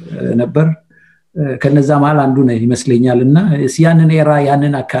ክለብ ነበር ከነዛ መሃል አንዱ ነው ይመስለኛልና ያንን ኤራ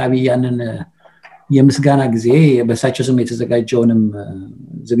ያንን አካባቢ ያንን የምስጋና ጊዜ በሳቸው ስም የተዘጋጀውንም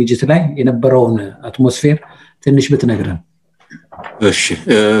ዝግጅት ላይ የነበረውን አትሞስፌር ትንሽ ብትነግረን እሺ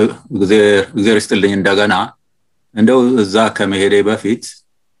እግዚአብሔር ይስጥልኝ እንደገና እንደው እዛ ከመሄዴ በፊት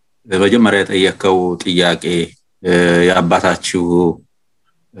በመጀመሪያ የጠየቀው ጥያቄ የአባታችሁ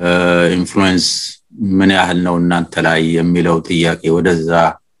ኢንፍሉዌንስ ምን ያህል ነው እናንተ ላይ የሚለው ጥያቄ ወደዛ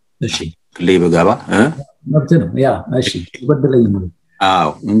እሺ ክሌ በጋባ መብት ነው ያ እሺ ወደለኝ ነው አዎ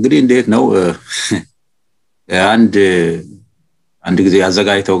እንግዲህ እንዴት ነው አንድ ጊዜ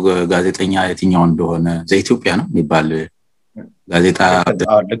ያዘጋጅተው ጋዜጠኛ የትኛው እንደሆነ ዘኢትዮጵያ ነው የሚባል ጋዜጣ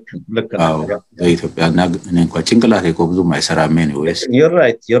አዎ ዘኢትዮጵያና እኔ እንኳን ጭንቅላቴ እኮ ብዙም አይሰራም anyways you're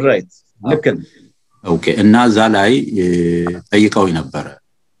right ልክ ኦኬ እና እዛ ላይ ጠይቀውኝ ነበር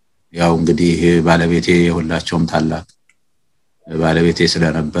ያው እንግዲህ ባለቤቴ ሁላቸውም ታላቅ ባለቤቴ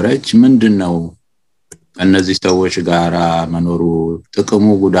ስለነበረች ምንድነው እነዚህ ሰዎች ጋራ መኖሩ ጥቅሙ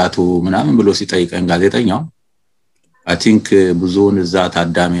ጉዳቱ ምናምን ብሎ ሲጠይቀን ጋዜጠኛው I think ብዙውን እዛ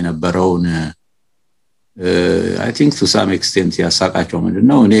ታዳሚ የነበረውን I think to some extent ያሳቃቸው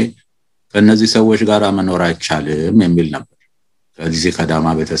ምንድነው እኔ ከነዚህ ሰዎች ጋራ መኖር አይቻልም የሚል ነበር ከዚህ ከዳማ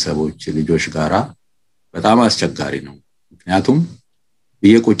ቤተሰቦች ልጆች ጋራ በጣም አስቸጋሪ ነው ምክንያቱም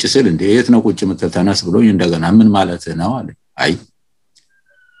በየቁጭ ስል እንደ የት ነው ቁጭ ምትተነስ ብሎኝ እንደገና ምን ማለት ነው አለ አይ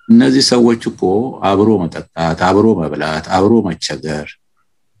እነዚህ ሰዎች እኮ አብሮ መጠጣት አብሮ መብላት አብሮ መቸገር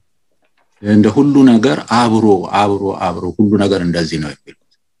እንደ ሁሉ ነገር አብሮ ሁሉ ነገር እንደዚህ ነው የሚሉት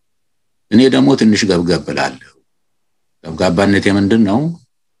እኔ ደግሞ ትንሽ ገብገብላለሁ ገብጋባነቴ ምንድነው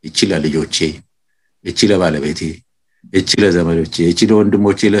እቺ ለልጆቼ እቺ ለባለቤቴ እቺ ለዘመዶቼ እቺ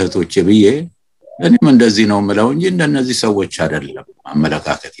ለወንድሞቼ ለእህቶቼ ብዬ እኔም እንደዚህ ነው የምለው እንጂ እንደነዚህ ሰዎች አይደለም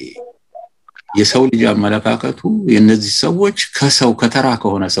አመለካከቴ የሰው ልጅ አመለካከቱ የነዚህ ሰዎች ከሰው ከተራ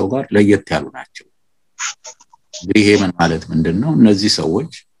ከሆነ ሰው ጋር ለየት ያሉ ናቸው ይሄ ምን ማለት ምንድነው እነዚህ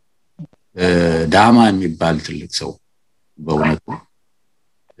ሰዎች ዳማ የሚባል ትልቅ ሰው በእውነቱ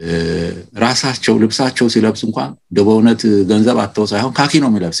ራሳቸው ልብሳቸው ሲለብስ እንኳን በእውነት ገንዘብ አጥተው ሳይሆን ካኪ ነው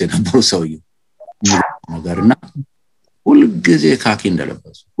የሚለብስ የነበሩ ሰውዬው ነገርና ሁሉ ጊዜ ካኪ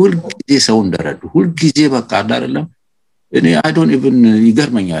እንደለበሱ ሁሉ ጊዜ ሰው እንደረዱ ሁሉ ጊዜ በቃ አይደለም እኔ I don't even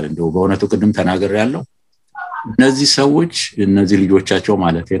ይገርመኛል እንደው በእውነቱ ቅድም ተናገር ያለው እነዚህ ሰዎች እነዚህ ልጆቻቸው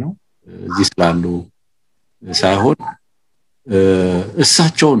ማለት ነው እዚህ ስላሉ ሳይሆን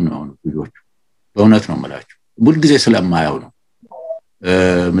እሳቸውን ነው ልጆቹ በእውነት ነው የምላችሁ ሁሉ ጊዜ ስለማያው ነው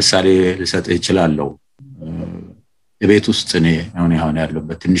ምሳሌ ልሰጥ እችላለሁ ቤት ውስጥ እኔ አሁን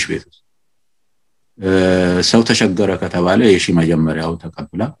ያለበት ትንሽ ቤት ውስጥ ሰው ተሸገረ ከተባለ የሺ መጀመሪያው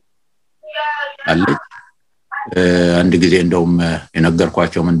ተቀብላ አለች አንድ ጊዜ እንደውም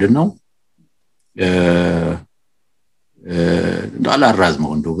የነገርኳቸው ምንድነው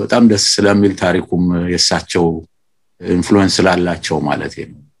ዳላራዝመው እንደው በጣም ደስ ስለሚል ታሪኩም የሳቸው ኢንፍሉዌንስ ስላላቸው ማለት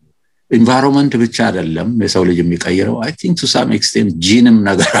ነው ኢንቫይሮንመንት ብቻ አይደለም የሰው ልጅ የሚቀይረው አይ ቲንክ ቱ ሳም ኤክስቴንት ጂንም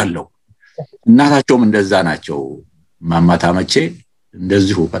ነገር አለው እናታቸውም እንደዛ ናቸው ማማታመቼ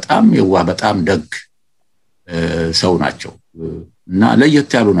እንደዚሁ በጣም የዋ በጣም ደግ ሰው ናቸው እና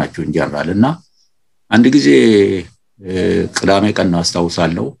ለየት ያሉ ናቸው እንጀራልና አንድ ጊዜ ቅዳሜ ቀን ነው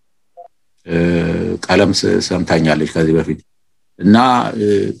አስተዋውሳለሁ ቀለም ሰምታኛለች ከዚህ በፊት እና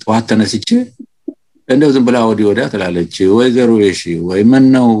ጧት ተነስቼ እንደው ዝም ብላ ወዲያ ትላለች ወይዘሮ እሺ ወይ ምን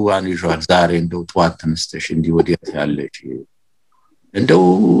ነው አንይዟል ዛሬ እንደው ጧት ተነስተሽ እንዲህ ወዲያ ያለች እንደው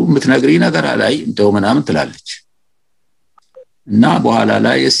ምትነግሪ ነገር አላይ እንደው ምናምን ትላለች እና በኋላ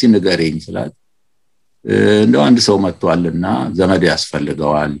ላይ እስቲ ንገረኝ ስላት እንደው አንድ ሰው መጥቷልና ዘመድ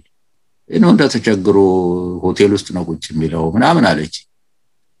ያስፈልገዋል እንደ ተቸግሮ ሆቴል ውስጥ ነው ቁጭ የሚለው ምናምን አለች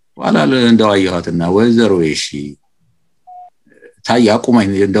በኋላ እንደው አየኋትና ወይዘሮ እሺ ታያቁመኝ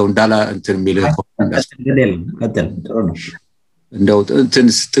እንደው እንዳላ እንትን የሚለው ቀጥል ጥሩ ነው እንደው እንትን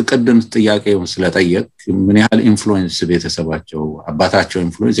ጥቅድም ጥያቄው ስለጠየቅ ምን ያህል ኢንፍሉዌንስ ቤተሰባቸው አባታቸው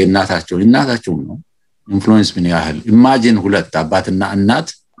ኢንፍሉዌንስ እናታቸው ነው ኢንፍሉዌንስ ምን ያህል ኢማጂን ሁለት አባትና እናት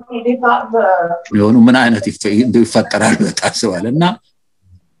የሆኑ ምን አይነት ይፈጠራል ታስባለና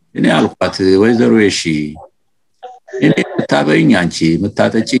እኔ አልኳት ወይዘሮ እሺ እኔ ታበይኝ አንቺ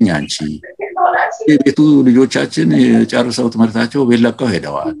መታጠጪኝ አንቺ የቤቱ ልጆቻችን ጨርሰው ትምህርታቸው ቤለቀው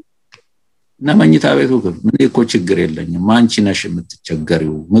ሄደዋል እና መኝታ ቤቱ ምን እኮ ችግር የለኝም አንቺ ነሽ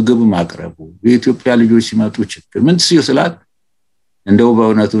የምትቸገሪው ምግብ ማቅረቡ የኢትዮጵያ ልጆች ሲመጡ ችግር ምን ሲይስላት እንደው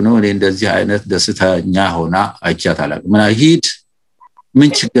በእውነቱ ነው እኔ እንደዚህ አይነት ደስታኛ ሆና አይቻት አላውቅም ሂድ ምን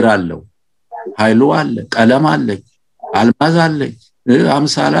ችግር አለው ኃይሉ አለ ቀለም አለች አልማዝ አለች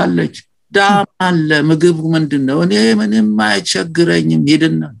አምሳል አለች ዳም አለ ምግቡ ምንድነው እኔ ምንም አይቸግረኝም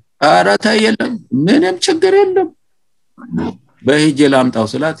ሄድና አራታ የለም ምንም ችግር የለም በህጄ ላምጣው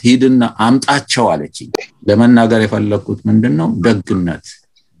ስላት ሂድና አምጣቸው አለችኝ ለመናገር የፈለኩት ምንድነው ደግነት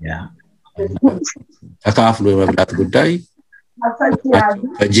ተካፍሎ የመብላት ጉዳይ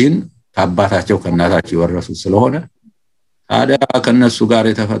ከጂን ከአባታቸው ከእናታቸው ወረሱ ስለሆነ ታዲያ ከነሱ ጋር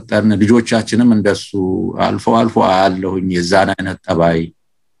የተፈጠርን ልጆቻችንም እንደሱ አልፎ አለሁኝ የዛና አይነት ጠባይ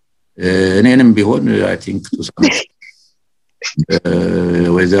እኔንም ቢሆን አይ ቲንክ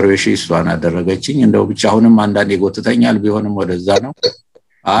ወይዘሮ እሺ እሷን አደረገችኝ እንደው ብቻ አሁንም አንዳንዴ ጎትተኛል ቢሆንም ወደዛ ነው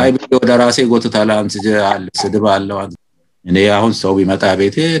አይ ወደ ራሴ ጎትታላ አንስጀ አለ ስድብ አለው እኔ አሁን ሰው ቢመጣ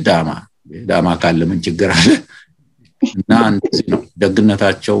ቤቴ ዳማ ካለ ምን ችግር አለ እና እንደዚህ ነው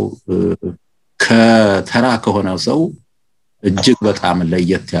ደግነታቸው ከተራ ከሆነው ሰው እጅግ በጣም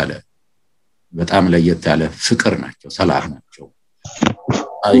ለየት ያለ ፍቅር ናቸው ሰላም ናቸው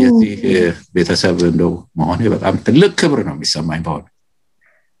አየዚህ ቤተሰብ እንደው መሆኔ በጣም ትልቅ ክብር ነው የሚሰማኝ ባው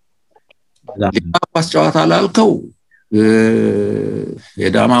ሊባስ ጨዋታ ላልከው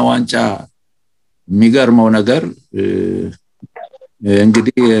የዳማ ዋንጫ የሚገርመው ነገር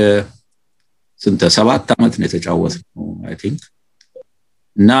እንግዲህ ስንት 7 አመት ነው የተጫወተው አይ ቲንክ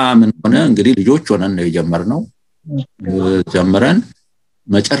እና ምን ሆነ እንግዲህ ልጆች ሆነን ነው የጀመርነው ጀምረን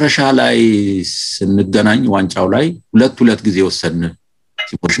መጨረሻ ላይ ስንገናኝ ዋንጫው ላይ ሁለት ጊዜ ወሰን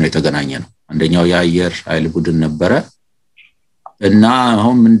ሲፖች ነው የተገናኘነው አንደኛው የአየር ኃይል ቡድን ነበረ እና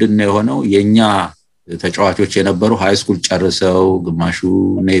አሁን ምንድነው የሆነው የኛ ተጫዋቾች የነበሩ ሃይ ስኩል ጨርሰው ግማሹ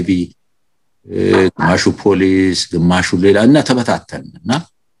ኔቪ ግማሹ ፖሊስ ግማሹ ሌላ እና ተበታተንና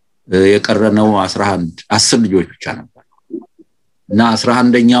የቀረነው 10 ልጆች ብቻ ነበር እና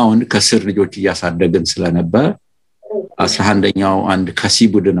 11ኛውን ከስር ልጆች ያሳደግን ስለነበር 11ኛው አንድ ከሲ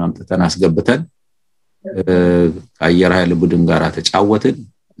ቡድን አምጥተን አስገብተን አየር ኃይል ቡድን ጋር ተጫወትን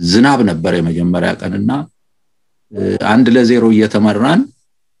ዝናብ ነበር የመጀመሪያ ቀንና 1-0 እየተመራን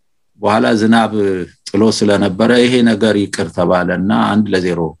በኋላ ዝናብ ጥሎ ስለነበረ ይሄ ነገር ይቅር ተባለና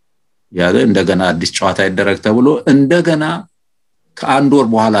 1-0 ያለ እንደገና አዲስ ጨዋታ ይደረግ ተብሎ እንደገና ከአንድ ወር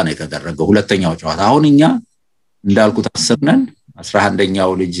በኋላ ነው የተደረገው ሁለተኛው ጨዋታ አሁን እኛ እንዳልኩት 10 ነን 11ኛው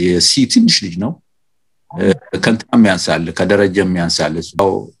ልጅ ሲ ትንሽ ልጅ ነው ከንታም ያንሳል ከደረጃም ያንሳል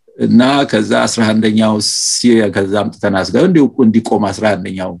እና ከዛ 11ኛው ሲ ከዛም ተናስገው እንዲቆም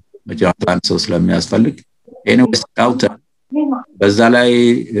 11ኛው መጫወታን ሰው ስለሚያስፈልግ ኤኒዌይስ አውት በዛ ላይ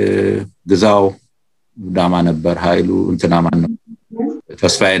ግዛው ዳማ ነበር ኃይሉ እንትና ማን ነው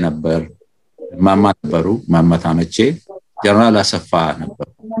ተስፋዬ ነበር ማማ ነበሩ ማማ ታመቼ ጀነራል አሰፋ ነበር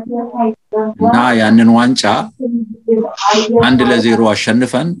እና ያንን ዋንጫ 1-0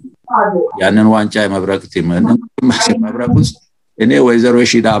 አሸንፈን ያንን ዋንጫ የመብረቅ ቲም መብረቅ ውስጥ እኔ ወይዘሮ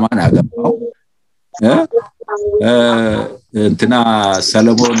ሺዳማን አገባው እንትና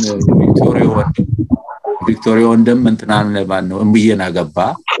ሰለሞን ቪክቶሪዮ ወንድም እንትናን ማን ነው እምብዬን አገባ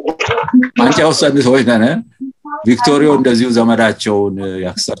ዋንጫው ሰንሶች ነን ቪክቶሪዮ እንደዚሁ ዘመዳቸውን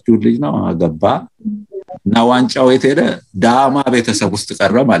ያክሰርቹ ልጅ ነው አገባ እና ዋንጫው የተሄደ ዳማ ቤተሰብ ውስጥ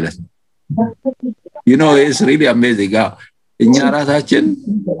ቀረ ማለት ነው you know it's really amazing እኛ ራሳችን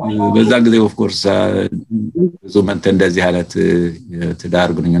በዛ ጊዜ of course ዙመንተ እንደዚህ አይነት ትዳር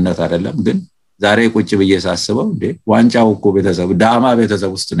ግንኙነት አይደለም ግን ዛሬ ቁጭ ብዬ ሳስበው እንዴ ዋንጫው እኮ ቤተሰብ ዳማ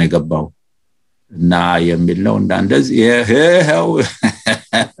ቤተሰብ ውስጥ ነው የገባው እና የሚል ነው እንደዚህ ይሄው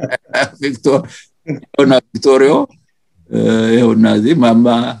ቪክቶሪዮ ይሄውና እዚህ ማማ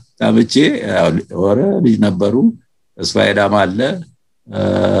ታመቼ ወረ ልጅ ነበሩ ተስፋዬ ዳማ አለ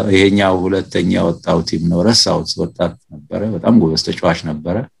ይሄኛው ሁለተኛ ወጣው ቲም ነው ረሳው ወጣት ነበር በጣም ጎበዝ ተጫዋች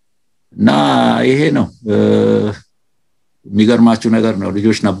ነበር እና ይሄ ነው የሚገርማችሁ ነገር ነው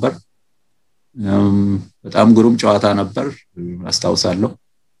ልጆች ነበር በጣም ግሩም ጨዋታ ነበር አስታውሳለሁ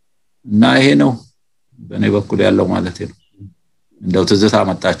እና ይሄ ነው በኔ በኩል ያለው ማለት ነው እንደው ትዝታ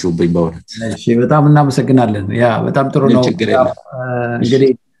መጣችሁብኝ በእውነት እሺ በጣም እናመሰግናለን ያ በጣም ጥሩ ነው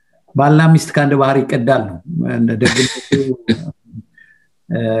እንግዲህ ባልና ሚስት ካንድ ባህር ይቀዳል ነው ደግነቱ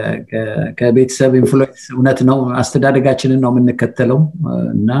ከቤተሰብ ኢንፍሉዌንስ እውነት ነው አስተዳደጋችንን ነው የምንከተለው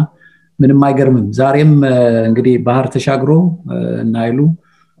እና ምንም አይገርምም ዛሬም እንግዲህ ባህር ተሻግሮ እና ኃይሉ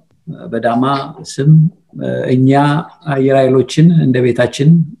በዳማ ስም እኛ አየር ኃይሎችን እንደ ቤታችን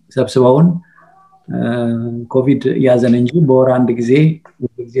ሰብስበውን ኮቪድ ያዘን እንጂ በወር አንድ ጊዜ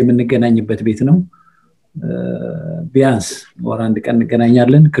የምንገናኝበት ቤት ነው ቢያንስ ወር አንድ ቀን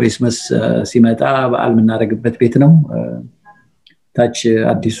እንገናኛለን ክሪስማስ ሲመጣ በዓል የምናደርግበት ቤት ነው ታች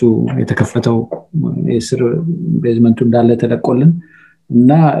አዲሱ የተከፈተው የስር ቤዝመንቱ እንዳለ ተለቆልን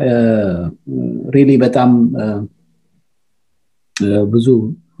እና ሪሊ በጣም ብዙ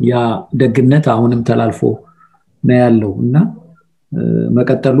ያ ደግነት አሁንም ተላልፎ ነው ያለው እና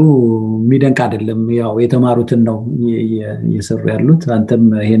መቀጠሉ የሚደንቅ አይደለም ያው የተማሩትን ነው እየሰሩ ያሉት አንተም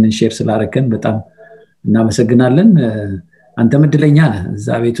ይሄንን ሼር ስላረከን በጣም እናመሰግናለን አንተም እድለኛ ነህ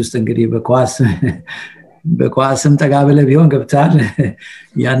እዛ ቤት ውስጥ እንግዲህ በኳስም ተጋብለ ቢሆን ገብታል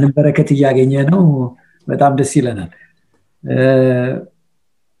ያንን በረከት ያገኘ ነው በጣም ደስ ይለናል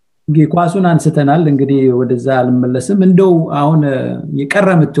ኳሱን አንስተናል እንግዲህ ወደዛ አልመለስም እንደው አሁን የቀረ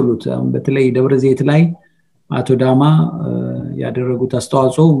ምትሉት አሁን በተለይ ደብረ ዘይት ላይ አቶ ዳማ ያደረጉት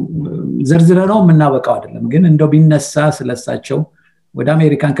አስተዋጽኦ ዝርዝር ነው የምናበቃው አይደለም ግን እንደው ቢነሳ ስለሳቸው ወደ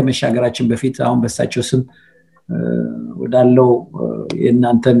አሜሪካን ከመሻገራችን በፊት አሁን በሳቸው ስም ወዳለው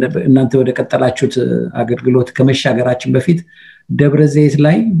እናንተ ወደ ቀጠላችሁት አገልግሎት ከመሻገራችን በፊት ደብረ ዘይት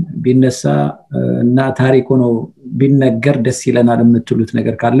ላይ ቢነሳ እና ታሪክ ሆኖ ቢነገር ደስ ይለናል የምትሉት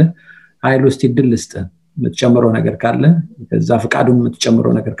ነገር ካለ ኃይሉ እስቲ ድልስተ የምትጨምረው ነገር ካለ ከዛ ፍቃዱን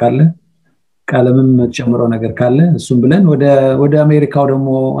የምትጨምረው ነገር ካለ ቃለምም የምትጨምረው ነገር ካለ እሱም ብለን ወደ አሜሪካው ደግሞ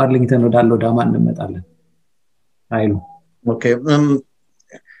አርሊንግተን ወዳለው ዳማ እንመጣለን ኃይሉ ኦኬ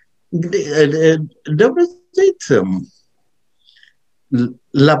ደብረ ዘይት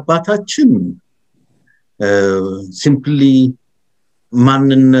ለአባታችን ሲምፕሊ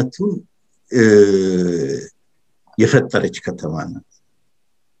ማንነቱን የፈጠረች ከተማ ናት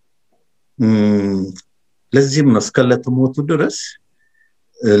ለዚህም ነው እስከለተሞቱ ድረስ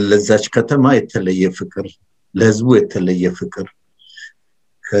ለዛች ከተማ የተለየ ፍቅር ለህዝቡ የተለየ ፍቅር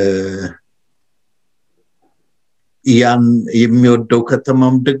ያን የሚወደው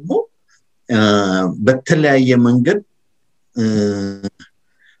ከተማም ደግሞ በተለያየ መንገድ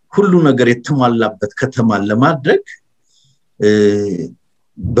ሁሉ ነገር የተሟላበት ከተማ ለማድረግ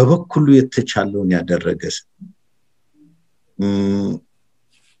በበኩሉ የተቻለውን ያደረገ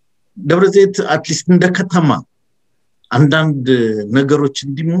ደብረ ዘይት አትሊስት እንደ ከተማ አንዳንድ ነገሮች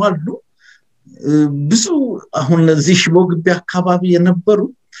እንዲሟሉ ብዙ አሁን እዚህ ሽቦ ግቢ አካባቢ የነበሩ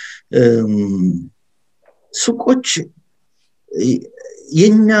ሱቆች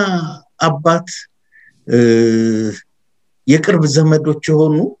የኛ አባት የቅርብ ዘመዶች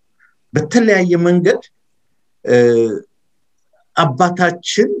ሆኑ በተለያየ መንገድ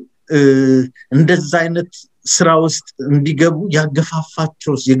አባታችን እንደዛ አይነት ስራ ውስጥ እንዲገቡ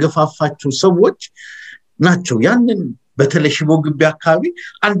የገፋፋቸው ሰዎች ናቸው ያንን በተለይ ሽቦ ግቢ አካባቢ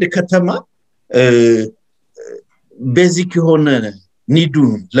አንድ ከተማ ቤዚክ የሆነ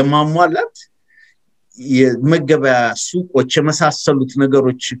ኒዱን ለማሟላት የመገበያ ሱቆች የመሳሰሉት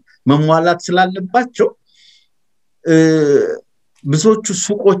ነገሮች መሟላት ስላለባቸው ብዙዎቹ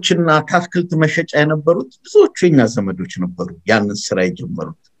ሱቆችና አትክልት መሸጫ የነበሩት ብዙዎቹ የኛ ዘመዶች ነበሩ ያንን ስራ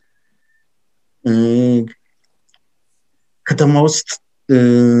የጀመሩት ከተማ ውስጥ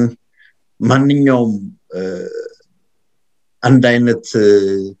ማንኛውም አንድ አይነት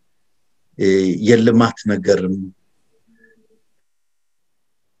የልማት ነገርም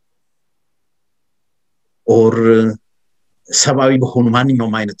ኦር ሰባዊ በሆኑ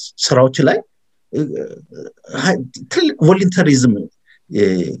ማንኛውም አይነት ስራዎች ላይ ትልቅ ቮለንተሪዝም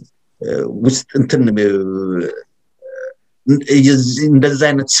ውስጥ እንትን እንደዛ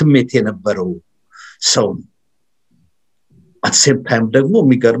አይነት ስሜት የነበረው ሰው at same time ደግሞ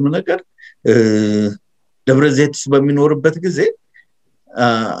የሚገርም ነገር ደብረዘይት በሚኖርበት ጊዜ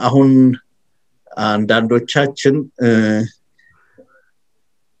አሁን አንዳንዶቻችን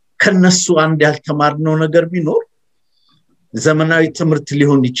ከነሱ አንድ ያልተማርነው ነገር ቢኖር ዘመናዊ ትምህርት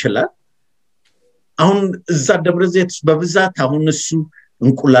ሊሆን ይችላል አሁን እዛ ደብረዘይት በብዛት አሁን እሱ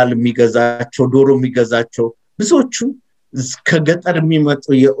እንቁላል የሚገዛቸው ዶሮ የሚገዛቸው ብዙዎቹ ከገጠር የሚመጡ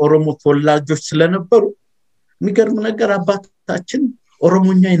የኦሮሞ ተወላጆች ስለነበሩ የሚገርም ነገር አባታችን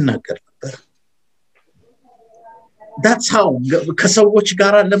ኦሮሞኛ ይናገር ነበር that's how ከሰዎች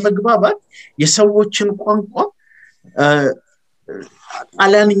ጋር ለመግባባት የሰዎችን ቋንቋ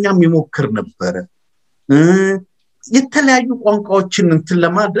ጣሊያንኛም ይሞክር ነበር የተለያዩ ቋንቋዎችን እንትን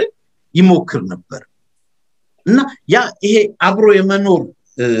ለማድረግ ይሞክር ነበር እና ያ ይሄ አብሮ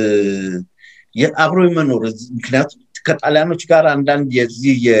የመኖር ምክንያቱም ከጣሊያኖች ጋር አንዳንድ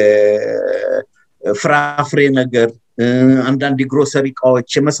የዚህ የፍራፍሬ ነገር አንዳንድ ግሮሰሪ እቃዎች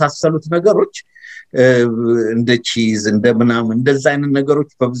የመሳሰሉት ነገሮች እንደ ቺዝ እንደ ምናምን እንደዛ አይነት ነገሮች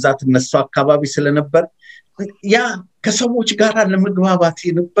በብዛት እነሱ አካባቢ ስለነበር ያ ከሰዎች ጋር ለመግባባት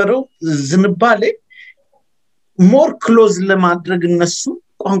የነበረው ዝንባሌ ሞር ክሎዝ ለማድረግ እነሱ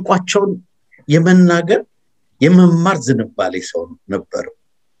ቋንቋቸውን የመናገር የመማር ዝንባሌ ሰው ነበር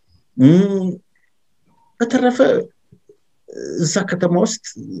በተረፈ እዛ ከተማ ውስጥ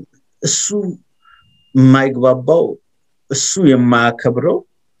እሱ የማይግባባው እሱ የማያከብረው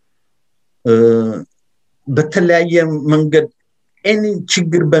በተለያየ መንገድ እኔ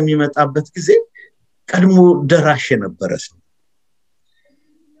ችግር በሚመጣበት ጊዜ ቀድሞ ደራሽ የነበረ ሰው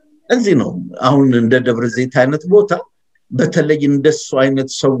እዚህ ነው አሁን እንደ ደብረዘይት አይነት ቦታ በተለይ እንደሱ አይነት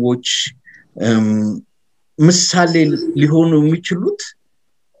ሰዎች ምሳሌ ሊሆኑ የሚችሉት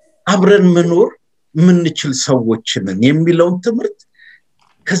አብረን መኖር ምንችል ሰዎች ነን የሚለውን ትምህርት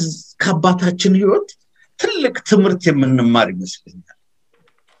ከአባታችን ህይወት ትልቅ ትምህርት የምንማር ይመስለኛል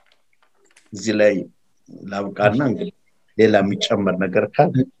እዚህ ላይ ላብቃና እንግዲህ ሌላ የሚጨመር ነገር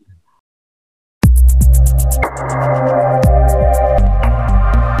ካለ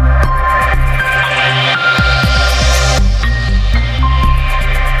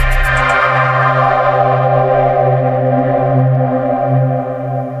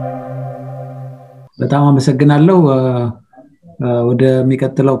በጣም አመሰግናለሁ ወደ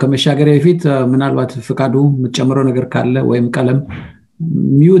የሚቀጥለው ከመሻገሪያ በፊት ምናልባት ፍቃዱ የምትጨምረው ነገር ካለ ወይም ቀለም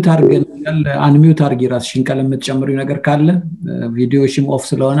ሚውት አድርገን አንሚውት አድርጊ ራስሽን ቀለም የምትጨምሪው ነገር ካለ ቪዲዮሽም ኦፍ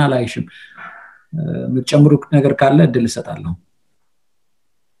ስለሆነ አላይሽም የምትጨምሩ ነገር ካለ እድል እሰጣለሁ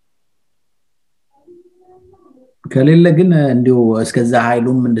ከሌለ ግን እንዲው እስከዛ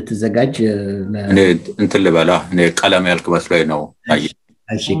ኃይሉም እንድትዘጋጅ እኔ እንትን ልበላ እኔ ቀለም ያልክ መስሎኝ ነው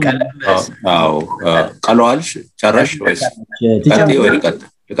እሺ ቀለም ቀለዋልሽ ጨረሽ ወይስ ቀጥይ ወይ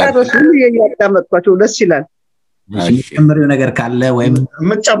ቀጥይ ያዳመጥኳቸው ደስ ይላል የምትጨምሪው ነገር ካለ ወይም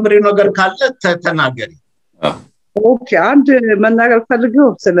የምትጨምሪው ነገር ካለ ተናገሪ ኦኬ አንድ መናገር ፈልገው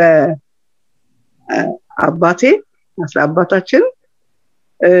ስለ አባታችን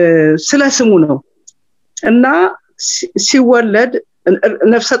ስለ ስሙ ነው እና ሲወለድ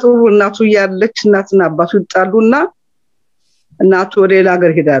ነፍሰ ጡር እናቱ ያለች እናትና አባቱ ይጣሉና እናቱ ወደ ሌላ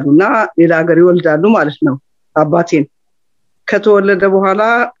ሀገር ሄዳሉና ሌላ ሀገር ይወልዳሉ ማለት ነው አባቴን ከተወለደ በኋላ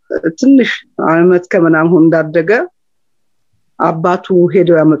ትንሽ አመት ከምናምን እንዳደገ አባቱ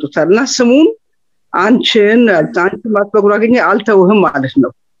ሄደው ያመጡታልና ስሙን አንቺን ማጥበጉራገኛ አልተውህም ማለት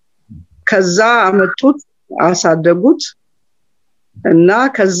ነው ከዛ አመጡት አሳደጉት እና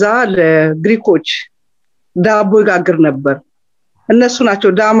ከዛ ለግሪኮች ዳቦ ይጋግር ነበር እነሱ ናቸው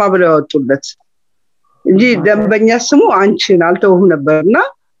ዳማ ብለው ያወጡለት እንጂ ደንበኛ ስሙ አንቺን አልተውህም ነበርና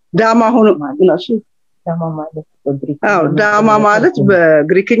ዳማ ሆኖ ማግናሱ ዳማ ማለት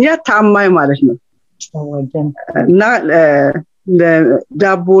በግሪክኛ ታማኝ ማለት ነው እና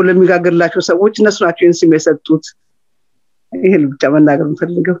ዳቦ ለሚጋግርላቸው ሰዎች እነሱ ናቸው እንስም የሰጡት ይሄን ብቻ መናገር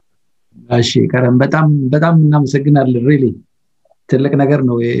ፈልገው እሺ ከረም በጣም እናመሰግናለን ሪሊ ትልቅ ነገር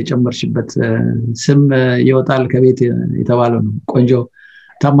ነው የጨመርሽበት ስም ይወጣል ከቤት የተባለው ነው ቆንጆ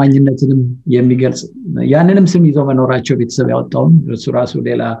ታማኝነትንም የሚገልጽ ያንንም ስም ይዘው መኖራቸው ቤተሰብ ያወጣውን እሱ ራሱ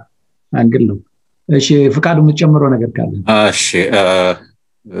ሌላ አንግል ነው እሺ ፍቃዱ የምትጨምረው ነገር ካለ እሺ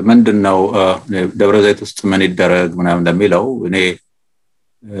ምንድነው ደብረዘይት ውስጥ ምን ይደረግ ምናምን እንደሚለው እኔ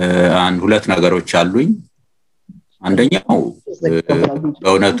አንድ ሁለት ነገሮች አሉኝ አንደኛው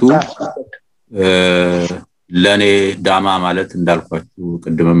በእውነቱ ለኔ ዳማ ማለት እንዳልኳችሁ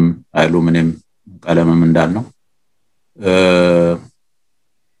ቅድምም አይሉ ምንም ቀለምም እንዳልነው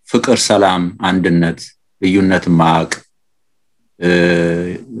ፍቅር ሰላም አንድነት ልዩነት ማቅ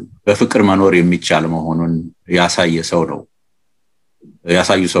በፍቅር መኖር የሚቻል መሆኑን ያሳየ ሰው ነው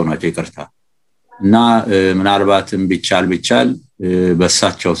ያሳዩ ሰው ናቸው ይቅርታ እና ምናልባትም ቢቻል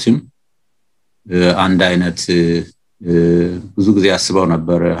በሳቸው ስም አንድ አይነት ብዙ ጊዜ ያስበው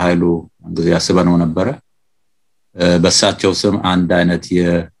ነበር ኃይሉ ጊዜ ያስበነው ነበር በሳቸው ስም አንድ አይነት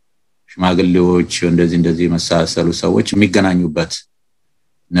የሽማግሌዎች እንደዚህ መሳሰሉ ሰዎች የሚገናኙበት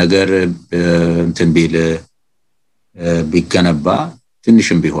ነገር እንትን ቢገነባ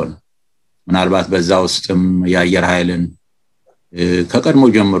ትንሽም ቢሆን ምናልባት በዛ ውስጥም የአየር ኃይልን ከቀድሞ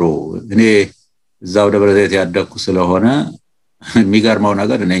ጀምሮ እኔ እዛው ደብረዘይት ያደኩ ስለሆነ የሚገርመው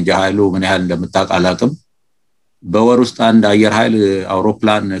ነገር እኔ እንጃ ኃይሉ ምን ያህል እንደምታቃላቅም በወር ውስጥ አንድ አየር ኃይል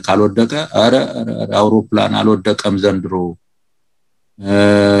አውሮፕላን ካልወደቀ አረ አውሮፕላን አልወደቀም ዘንድሮ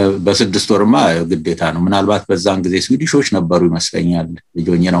በስድስት ወርማ ግዴታ ነው ምናልባት በዛን ጊዜ ስዊዲሾች ነበሩ ይመስለኛል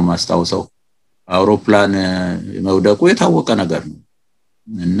ልጆኜ ነው ማስተዋወሰው አውሮፕላን መውደቁ የታወቀ ነገር ነው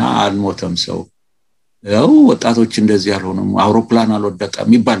እና አልሞተም ሰው ያው ወጣቶች እንደዚህ ያልሆነም አውሮፕላን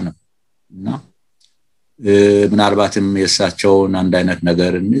አልወደቀም ይባል ነበር እና ምናልባትም የሳቸውን አንድ አይነት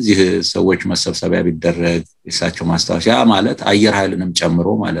ነገር እነዚህ ሰዎች መሰብሰቢያ ቢደረግ የሳቸው ማስተዋወሻ ማለት አየር ኃይልንም ጨምሮ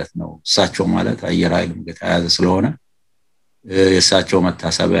ማለት ነው እሳቸው ማለት አየር ኃይልም ገታያዘ ስለሆነ የሳቸው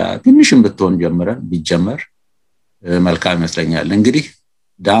መታሰቢያ ትንሽም ብትሆን ቢጀመር መልካም ይመስለኛል እንግዲህ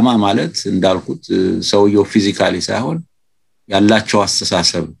ዳማ ማለት እንዳልኩት ሰውየው ፊዚካሊ ሳይሆን ያላቸው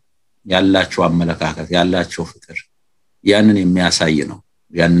አስተሳሰብ ያላቸው አመለካከት ያላቸው ፍቅር ያንን የሚያሳይ ነው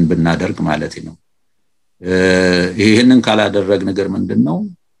ያንን ብናደርግ ማለት ነው ይሄንን ካላደረግ ነገር ምንድነው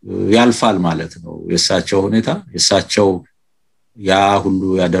ያልፋል ማለት ነው የሳቸው ሁኔታ የሳቸው ያ ሁሉ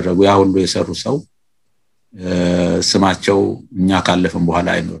ያደረጉ ያ ሁሉ የሰሩ ሰው ስማቸው እኛ ካለፈን በኋላ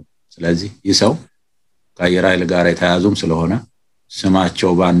አይኖርም ስለዚህ ይሰው ከአየር ኃይል ጋር የተያዙም ስለሆነ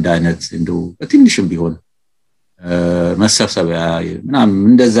ስማቸው በአንድ አይነት እንደው በትንሽም ቢሆን መሰብሰቢያ ምናምን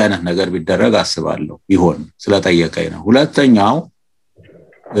እንደዛ አይነት ነገር ቢደረግ አስባለሁ ይሆን ስለጠየቀኝ ነው ሁለተኛው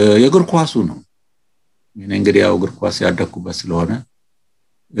የእግር ኳሱ ነው እኔ እንግዲህ ያው እግር ኳስ ያደኩበት ስለሆነ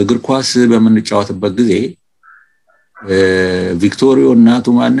እግር ኳስ በመንጫወትበት ጊዜ ቪክቶሪዮ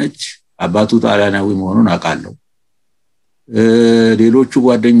እናቱ ማነች አባቱ ጣሊያናዊ መሆኑን አውቃለሁ ሌሎቹ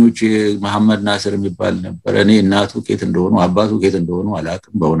ጓደኞች መሐመድ ናስር የሚባል ነበር እኔ እናቱ ከየት እንደሆኑ አባቱ ከየት እንደሆኑ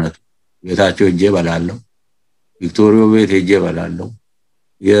አላውቅም በእውነቱ ቤታቸው እጄ በላለው ቪክቶሪዮ ቤት እጄ በላለው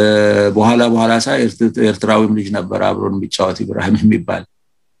በኋላ ሳይ ኤርትራዊም ልጅ ነበር አብሮን የሚጫወት ኢብራሂም የሚባል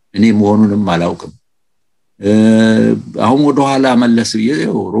እኔ መሆኑንም አላውቅም አሁን ወደ ኋላ መለስ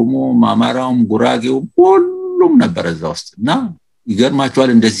ኦሮሞ አማራውም ጉራጌው ሁሉም ነበር እዛ ውስጥና ይገርማቸዋል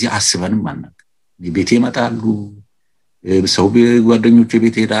እንደዚህ አስበንም አናውቅ ቤቴ መጣሉ ሰው ጓደኞቼ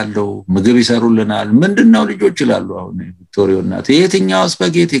ቤት ሄዳለው ምግብ ይሰሩልናል ምንድነው ልጆች ይላሉ አሁን ቪክቶሪዮ እናት የትኛው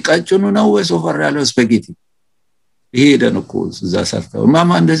ስፓጌቲ ቀጭኑ ነው ወይስ ወፈር ያለው ስፓጌቲ ይሄደን እኮ እዛ ሰርተው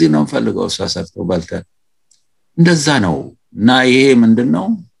ማማ እንደዚህ ነው ፈልገው ሰርተው ባልተን እንደዛ ነው እና ይሄ ምንድነው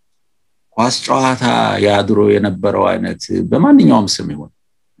ኳስ ጨዋታ ያድሮ የነበረው አይነት በማንኛውም ስም ይሆን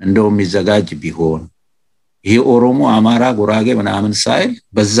እንደውም ይዘጋጅ ቢሆን ይሄ ኦሮሞ አማራ ጉራጌ ምናምን ሳይል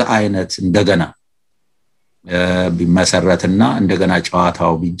በዛ አይነት እንደገና ቢመሰረትና እንደገና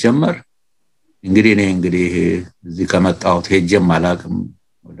ጨዋታው ቢጀመር እንግዲህ እዚህ ከመጣሁት ሄጄም አላቅም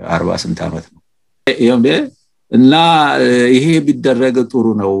ወደ 40 ስንት አመት ነው እና ይሄ ቢደረግ ጥሩ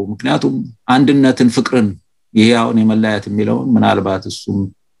ነው ምክንያቱም አንድነትን ፍቅርን ይሄ አሁን የመላያት የሚለው ምናልባት እሱም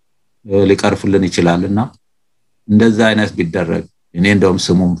ሊቀርፍልን ይችላልና እንደዛ አይነት ቢደረግ እኔ እንደውም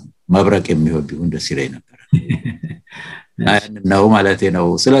ስሙም መብረቅ የሚሆን ቢሆን ደስ ይለኝ ነበር ነው ማለት ነው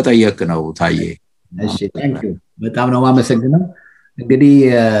ስለጠየቅ ነው ታዬ እሺ ታንኪዩ በጣም ነው ማመሰግነው እንግዲህ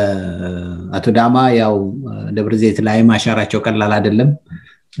አቶ ዳማ ያው ደብረዘይት ላይ ማሻራቸው ቀላል አይደለም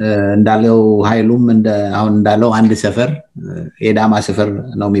እንዳለው ኃይሉም አሁን እንዳለው አንድ ሰፈር የዳማ ሰፈር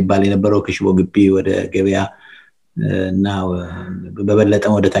ነው የሚባል የነበረው ከሽቦ ግቢ ወደ ገበያ እና በበለጠ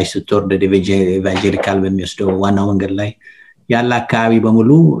ወደ ታች ስትወርድ ኤቫንጀሊካል በሚወስደው ዋናው መንገድ ላይ ያለ አካባቢ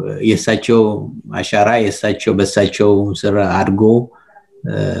በሙሉ የሳቸው አሻራ የሳቸው በሳቸው ስራ አድጎ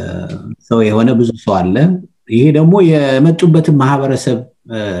ሰው የሆነ ብዙ ሰው አለ ይሄ ደግሞ የመጡበትን ማህበረሰብ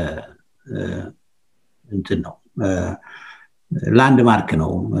እንትን ነው ላንድ ማርክ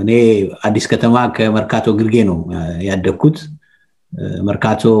ነው እኔ አዲስ ከተማ ከመርካቶ ግርጌ ነው ያደኩት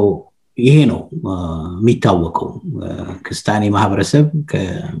መርካቶ ይሄ ነው የሚታወቀው ክርስቲያኒ ማህበረሰብ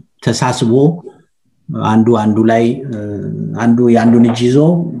ተሳስቦ አንዱ ላይ አንዱ ያንዱን እጅ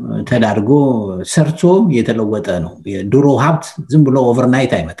ተዳርጎ ሰርቶ የተለወጠ ነው የድሮ ሀብት ዝም ብሎ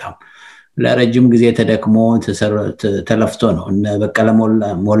ኦቨርናይት አይመጣም ለረጅም ጊዜ ተደክሞ ተለፍቶ ነው እነ በቀለ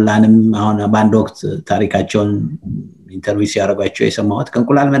ሞላንም አሁን ባንድ ወቅት ታሪካቸውን ኢንተርቪው ሲያደርጓቸው የሰማሁት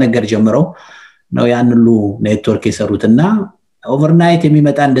ከእንቁላል መነገር ጀምረው ነው ያን ሁሉ ኔትወርክ የሰሩትና ኦቨርናይት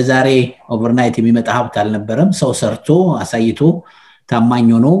የሚመጣ እንደዛሬ ኦቨርናይት የሚመጣ ሀብት አልነበረም ሰው ሰርቶ አሳይቶ ታማኝ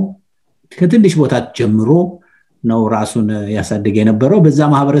ሆኖ ከትንሽ ቦታ ጀምሮ ነው ራሱን ያሳደገ የነበረው በዛ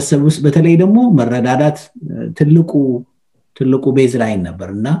ማህበረሰብ ውስጥ በተለይ ደግሞ መረዳዳት ትልቁ ቤዝ ላይን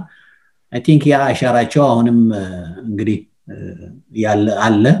ነበርና I think ያ አሻራቸው አሁንም እንግዲህ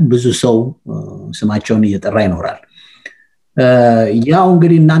አለ ብዙ ሰው ስማቸውን እየጠራ ይኖራል ያው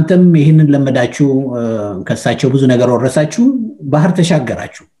እንግዲህ እናንተም ይሄንን ለመዳችሁ ከሳቸው ብዙ ነገር ወረሳችሁ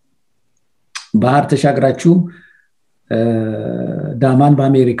ባህር ተሻግራችሁ ዳማን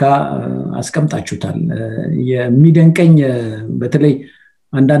በአሜሪካ አስቀምጣችሁታል የሚደንቀኝ በተለይ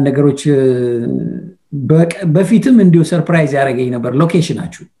አንዳንድ ነገሮች በፊትም እንዲሁ ሰርፕራይዝ ያደረገኝ ነበር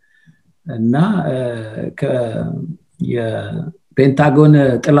ሎኬሽናችሁ እና የፔንታጎን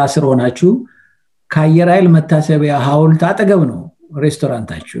ጥላ ስር ሆናችሁ ከአየር ኃይል መታሰቢያ ሐውልት አጠገብ ነው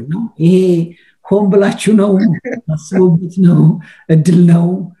ሬስቶራንታችሁ ነው ይሄ ሆም ብላችሁ ነው አስቡበት ነው እድል ነው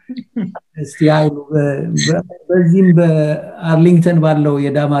እስቲ አይሉ በዚህም በአርሊንግተን ባለው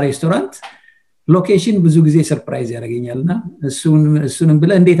የዳማ ሬስቶራንት ሎኬሽን ብዙ ጊዜ ሰርፕራይዝ ያደርገኛልና እሱንም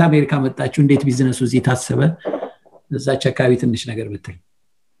ብለ እንዴት አሜሪካ መጣችሁ እንዴት ቢዝነሱ እዚህ ታሰበ እዛች አካባቢ ትንሽ ነገር ብትል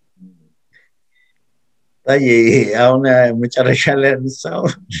አይ አሁን መጨረሻ ላይ አንሳው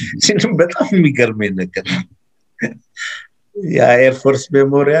ሲንም በጣም የሚገርመኝ ነገር የኤር ፎርስ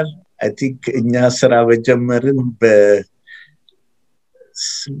ሜሞሪያል I think እኛ ስራ በጀመርን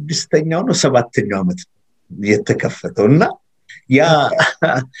በ6ኛው ነው 7ኛው አመት የተከፈተውና ያ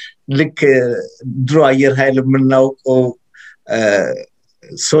ልክ ድሮ አየር ኃይል የምናውቀው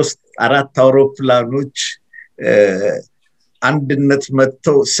 3-4 አውሮፕላኖች አንድነት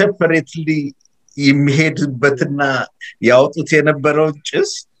መጥተው ሴፐሬትሊ የሚሄድበትና ያወጡት የነበረው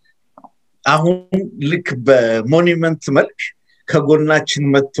ጭስ አሁን ልክ በሞኒመንት መልክ ከጎናችን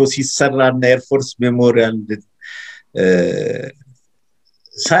መጥቶ ሲሰራና ኤር ፎርስ ሜሞሪያል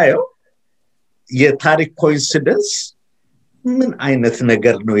ሳየው የታሪክ ኮኢንሲደንስ ምን አይነት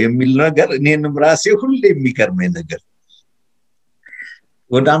ነገር ነው የሚል ነገር እኔንም ራሴ ሁሌ የሚገርመኝ ነገር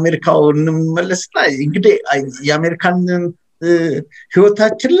ወደ አሜሪካው እንመለስና እንግዲህ የአሜሪካን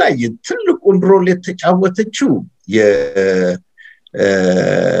ህይወታችን ላይ ትልቁን ሮል የተጫወተችው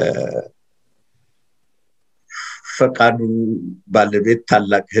ፈቃዱ ባለቤት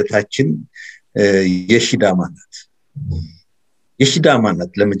ታላቅ እህታችን የሺዳማ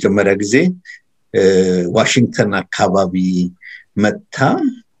ናት ለመጀመሪያ ጊዜ ዋሽንግተን አካባቢ መጣ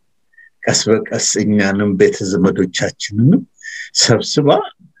ቀስ በቀስ እኛንም ቤተዘመዶቻችንን ሰብስባ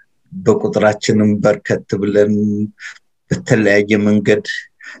በቁጥራችንም በርከት ብለን በተለያየ መንገድ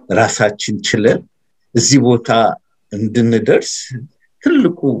ራሳችን ችለን እዚህ ቦታ እንድንደርስ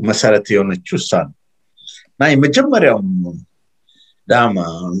ትልቁ መሰረት የሆነችው እሷ ነው እና የመጀመሪያው ዳማ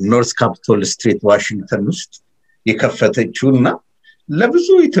ኖርዝ ካፒቶል ስትሪት ዋሽንግተን ውስጥ የከፈተችውና ለብዙ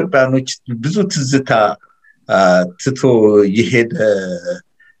ኢትዮጵያኖች ብዙ ትዝታ ትቶ የሄደ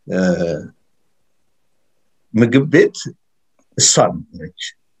ምግብ ቤት እሷ ነች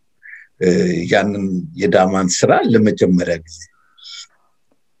ያንን የዳማን ስራ ለመጀመሪያ ጊዜ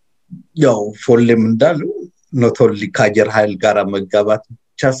ያው ፎሌም እንዳሉ ኖቶሊ ከአየር ኃይል ጋር መጋባት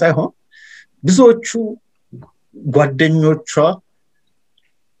ብቻ ሳይሆን ብዙዎቹ ጓደኞቿ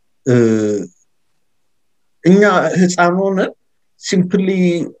እኛ ህፃን ሆነን ሲምፕሊ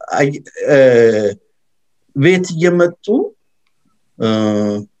ቤት እየመጡ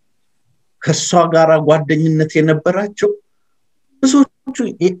ከሷ ጋር ጓደኝነት የነበራቸው ብዙዎቹ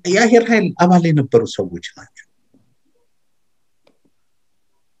የአየር ኃይል አባል የነበሩ ሰዎች ናቸው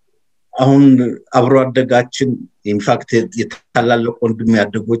አሁን አብሮ አደጋችን ኢንፋክት የታላላቅ ወንድም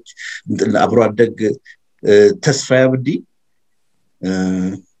ያደጎች አብሮ አደግ ተስፋ ያብዲ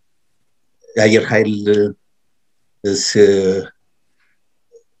የአየር ኃይል is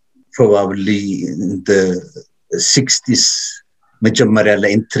probably in the 60s መጀመሪያ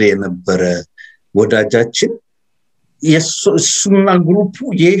ላይ ኢንትሪ የነበረ ወዳጃችን የሱና ግሩፑ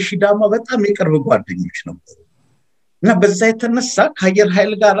የሺዳማ በጣም የቅርብ ጓደኞች ነበሩ እና በዛ የተነሳ ከአየር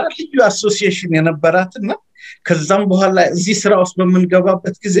ኃይል ጋር ልዩ አሶሲዬሽን የነበራትና ከዛም በኋላ እዚህ ስራ ውስጥ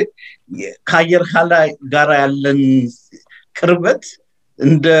በመንገባበት ጊዜ ከአየር ኃይል ጋር ያለን ቅርበት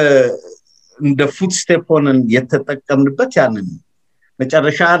እንደ ፉት ስቴፕ ሆነን የተጠቀምንበት ያንን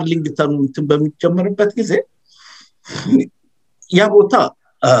መጨረሻ አርሊንግተን እንትን በሚጀምርበት ጊዜ ያ ቦታ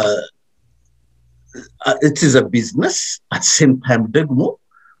it is a business at same time ደግሞ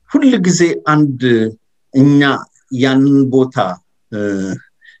ሁሉ ጊዜ አንድ እኛ ያንን ቦታ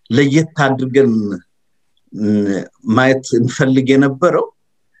ለየት አድርገን ማየት እንፈልግ የነበረው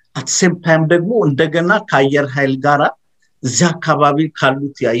at same time ደግሞ እንደገና ከአየር ኃይል ጋራ እዚያ አካባቢ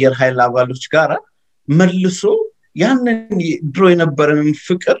ካሉት የአየር ኃይል አባሎች ጋራ መልሶ ያንን ድሮ የነበረን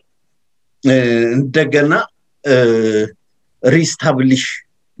ፍቅር እንደገና ሪስታብሊሽ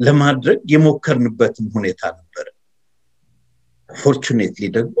ለማድረግ የሞከርንበትም ሁኔታ ነበር ፎርቹኔትሊ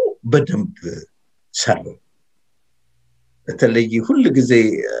ደግሞ በደንብ ሰራው በተለይ ሁሉ ጊዜ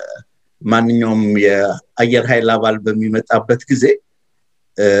ማንኛውም የአየር ኃይል አባል በሚመጣበት ጊዜ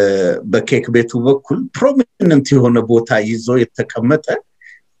በኬክ ቤቱ በኩል ፕሮሚነንት የሆነ ቦታ ይዞ የተቀመጠ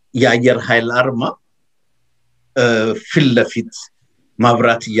የአየር ኃይል አርማ ፊልለፊት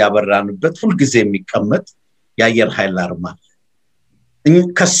ማብራት ያበራንበት ሁሉ ጊዜ የሚቀመጥ የአየር ኃይል አርማ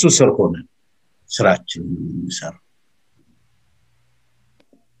ከሱ ስር ሆነ ስራችን ይሰራ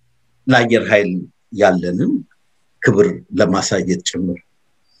ለአየር ኃይል ያለንን ክብር ለማሳየት ጭምር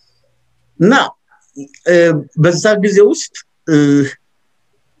እና በዛ ጊዜ ውስጥ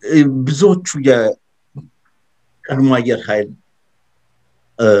ብዙዎቹ የቀድሞ አየር ኃይል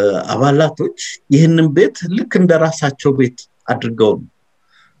አባላቶች ይህንን ቤት ልክ እንደራሳቸው ቤት አድርገው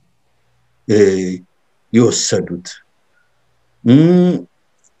ይወሰዱት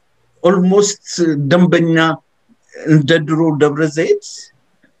ኦልሞስት ደንበኛ እንደ ድሮ ደብረ ዘይት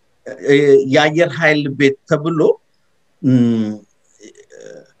የአየር ኃይል ቤት ተብሎ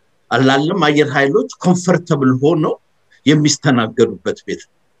አላለም አየር ኃይሎች ኮምፎርታብል ሆኖ የሚስተናገዱበት ቤት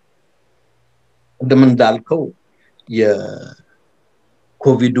እንደምን እንዳልከው የኮቪድ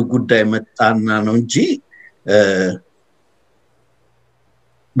ጉዳይ መጣና ነው እንጂ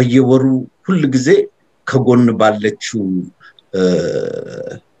በየወሩ ሁሉ ጊዜ ከጎን ባለችው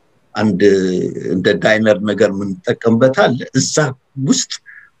አንድ እንደ ዳይነር ነገር ምን ተጠቀምበታል እዛ ውስጥ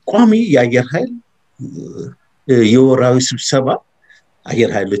ቋሚ የአየር ኃይል የወራዊ ስብሰባ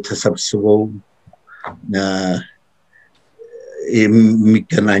አየር ኃይሎች ተሰብስበው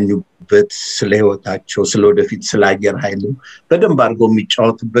የሚገናኙበት ስለ ህይወታቸው ስለ ወደፊት ስለ አየር ኃይል በደንብ አድርገው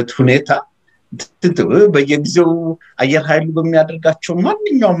የሚጫወቱበት ሁኔታ በየጊዜው አየር ኃይሉ በሚያደርጋቸው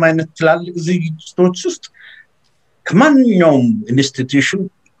ማንኛውም አይነት ትላልቅ ዝግጅቶች ውስጥ ከማንኛውም ኢንስቲትዩሽን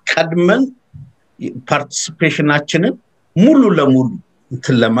ቀድመን ፓርቲሲፔሽናችንን ሙሉ ለሙሉ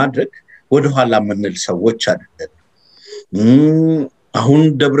እንትን ለማድረግ ወደ ኋላ ምንል ሰዎች አይደለም አሁን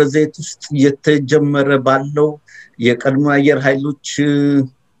ደብረ ዘይት ውስጥ የተጀመረ ባለው የቀድሞ አየር ኃይሎች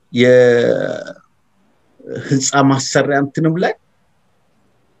የህንጻ ማሰሪያ እንትንም ላይ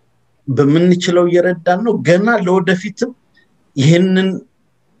በምንችለው እየረዳን ነው ገና ለወደፊትም ይሄንን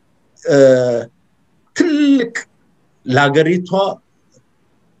ትልቅ ለሀገሪቷ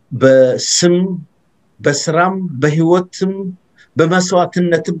በስም በስራም በህይወትም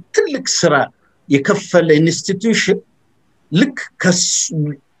በመስዋዕትነትም ትልቅ ስራ የከፈለ ኢንስቲትዩሽን ልክ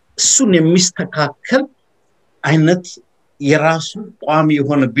ከሱን የሚስተካከል አይነት የራሱ ቋሚ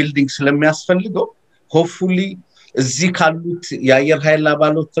የሆነ ቢልዲንግ ስለሚያስፈልገው ሆፕፉሊ እዚህ ካሉት የአየር ኃይል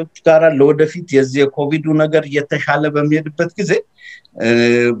አባሎች ጋር ለወደፊት የዚህ ኮቪዱ ነገር እየተሻለ በሚሄድበት ጊዜ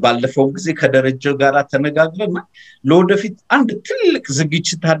ባለፈው ጊዜ ከደረጃው ጋር ተነጋግረና ለወደፊት አንድ ትልቅ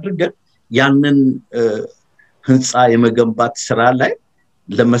ዝግጅት አድርገን ያንን ህንጻ የመገንባት ስራ ላይ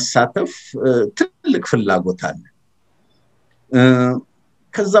ለመሳተፍ ትልቅ ፍላጎት አለ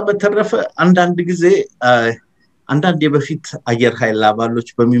ከዛ በተረፈ አንዳንድ ጊዜ አንዳንድ የበፊት አየር ኃይል አባሎች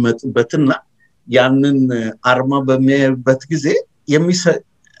በሚመጡበትና ያንን አርማ በሚያዩበት ጊዜ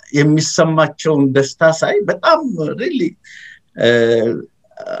የሚሰማቸውን ደስታ ሳይ በጣም ሪሊ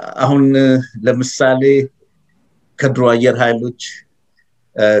አሁን ለምሳሌ ከድሮ አየር ኃይሎች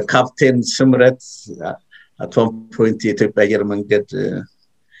ካፕቴን ስምረት አቶ ፖይንት የኢትዮጵያ አየር መንገድ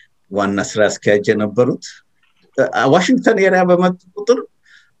ዋና ስራ አስኪያጅ የነበሩት ዋሽንግተን ኤሪያ በመጡ ቁጥር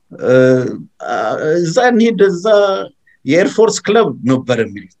እዛ የኤርፎርስ ክለብ ነበር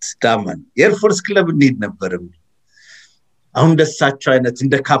የሚሉት ዳማን የኤርፎርስ ክለብ እንሂድ ነበር አሁን ደሳቸው አይነት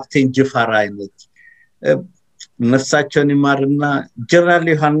እንደ ካፕቴን ጅፋራ አይነት ነፍሳቸውን ይማርና ጀነራል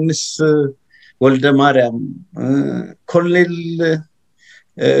ዮሐንስ ወልደ ማርያም ኮሎኔል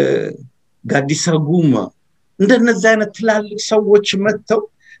ጋዲሳ ጉማ እንደነዚህ አይነት ትላልቅ ሰዎች መጥተው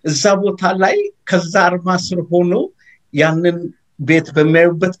እዛ ቦታ ላይ ከዛ አርማ ስር ሆኖ ያንን ቤት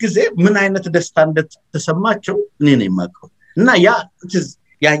በሚያዩበት ጊዜ ምን አይነት ደስታ እንደተሰማቸው እኔ ነኝ የማውቀው እና ያ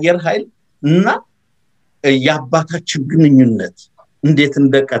የአየር ኃይል እና የአባታችን ግንኙነት እንዴት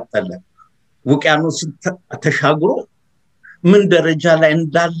እንደቀጠለ ውቅያኖስ ተሻግሮ ምን ደረጃ ላይ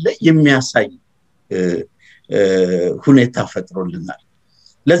እንዳለ የሚያሳይ ሁኔታ ፈጥሮልናል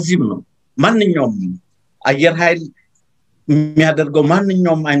ለዚህም ነው ማንኛውም አየር ኃይል የሚያደርገው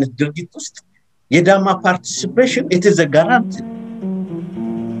ማንኛውም አይነት ድርጊት ውስጥ የዳማ participation it is a guarantee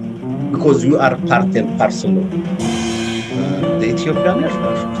because you are part and parcel of the Ethiopian Air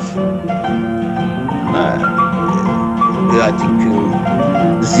Force. I think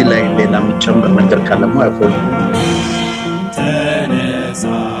እዚህ ላይ ሌላ የሚጨምር ነገር ካለማ አይፎን ተነሳ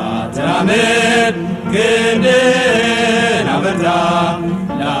ተራመድ ግንድን አበርታ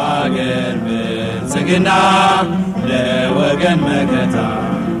ለአገር ብልጽግና ለወገን መከታ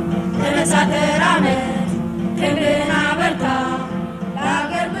ተነሳ ተራመድ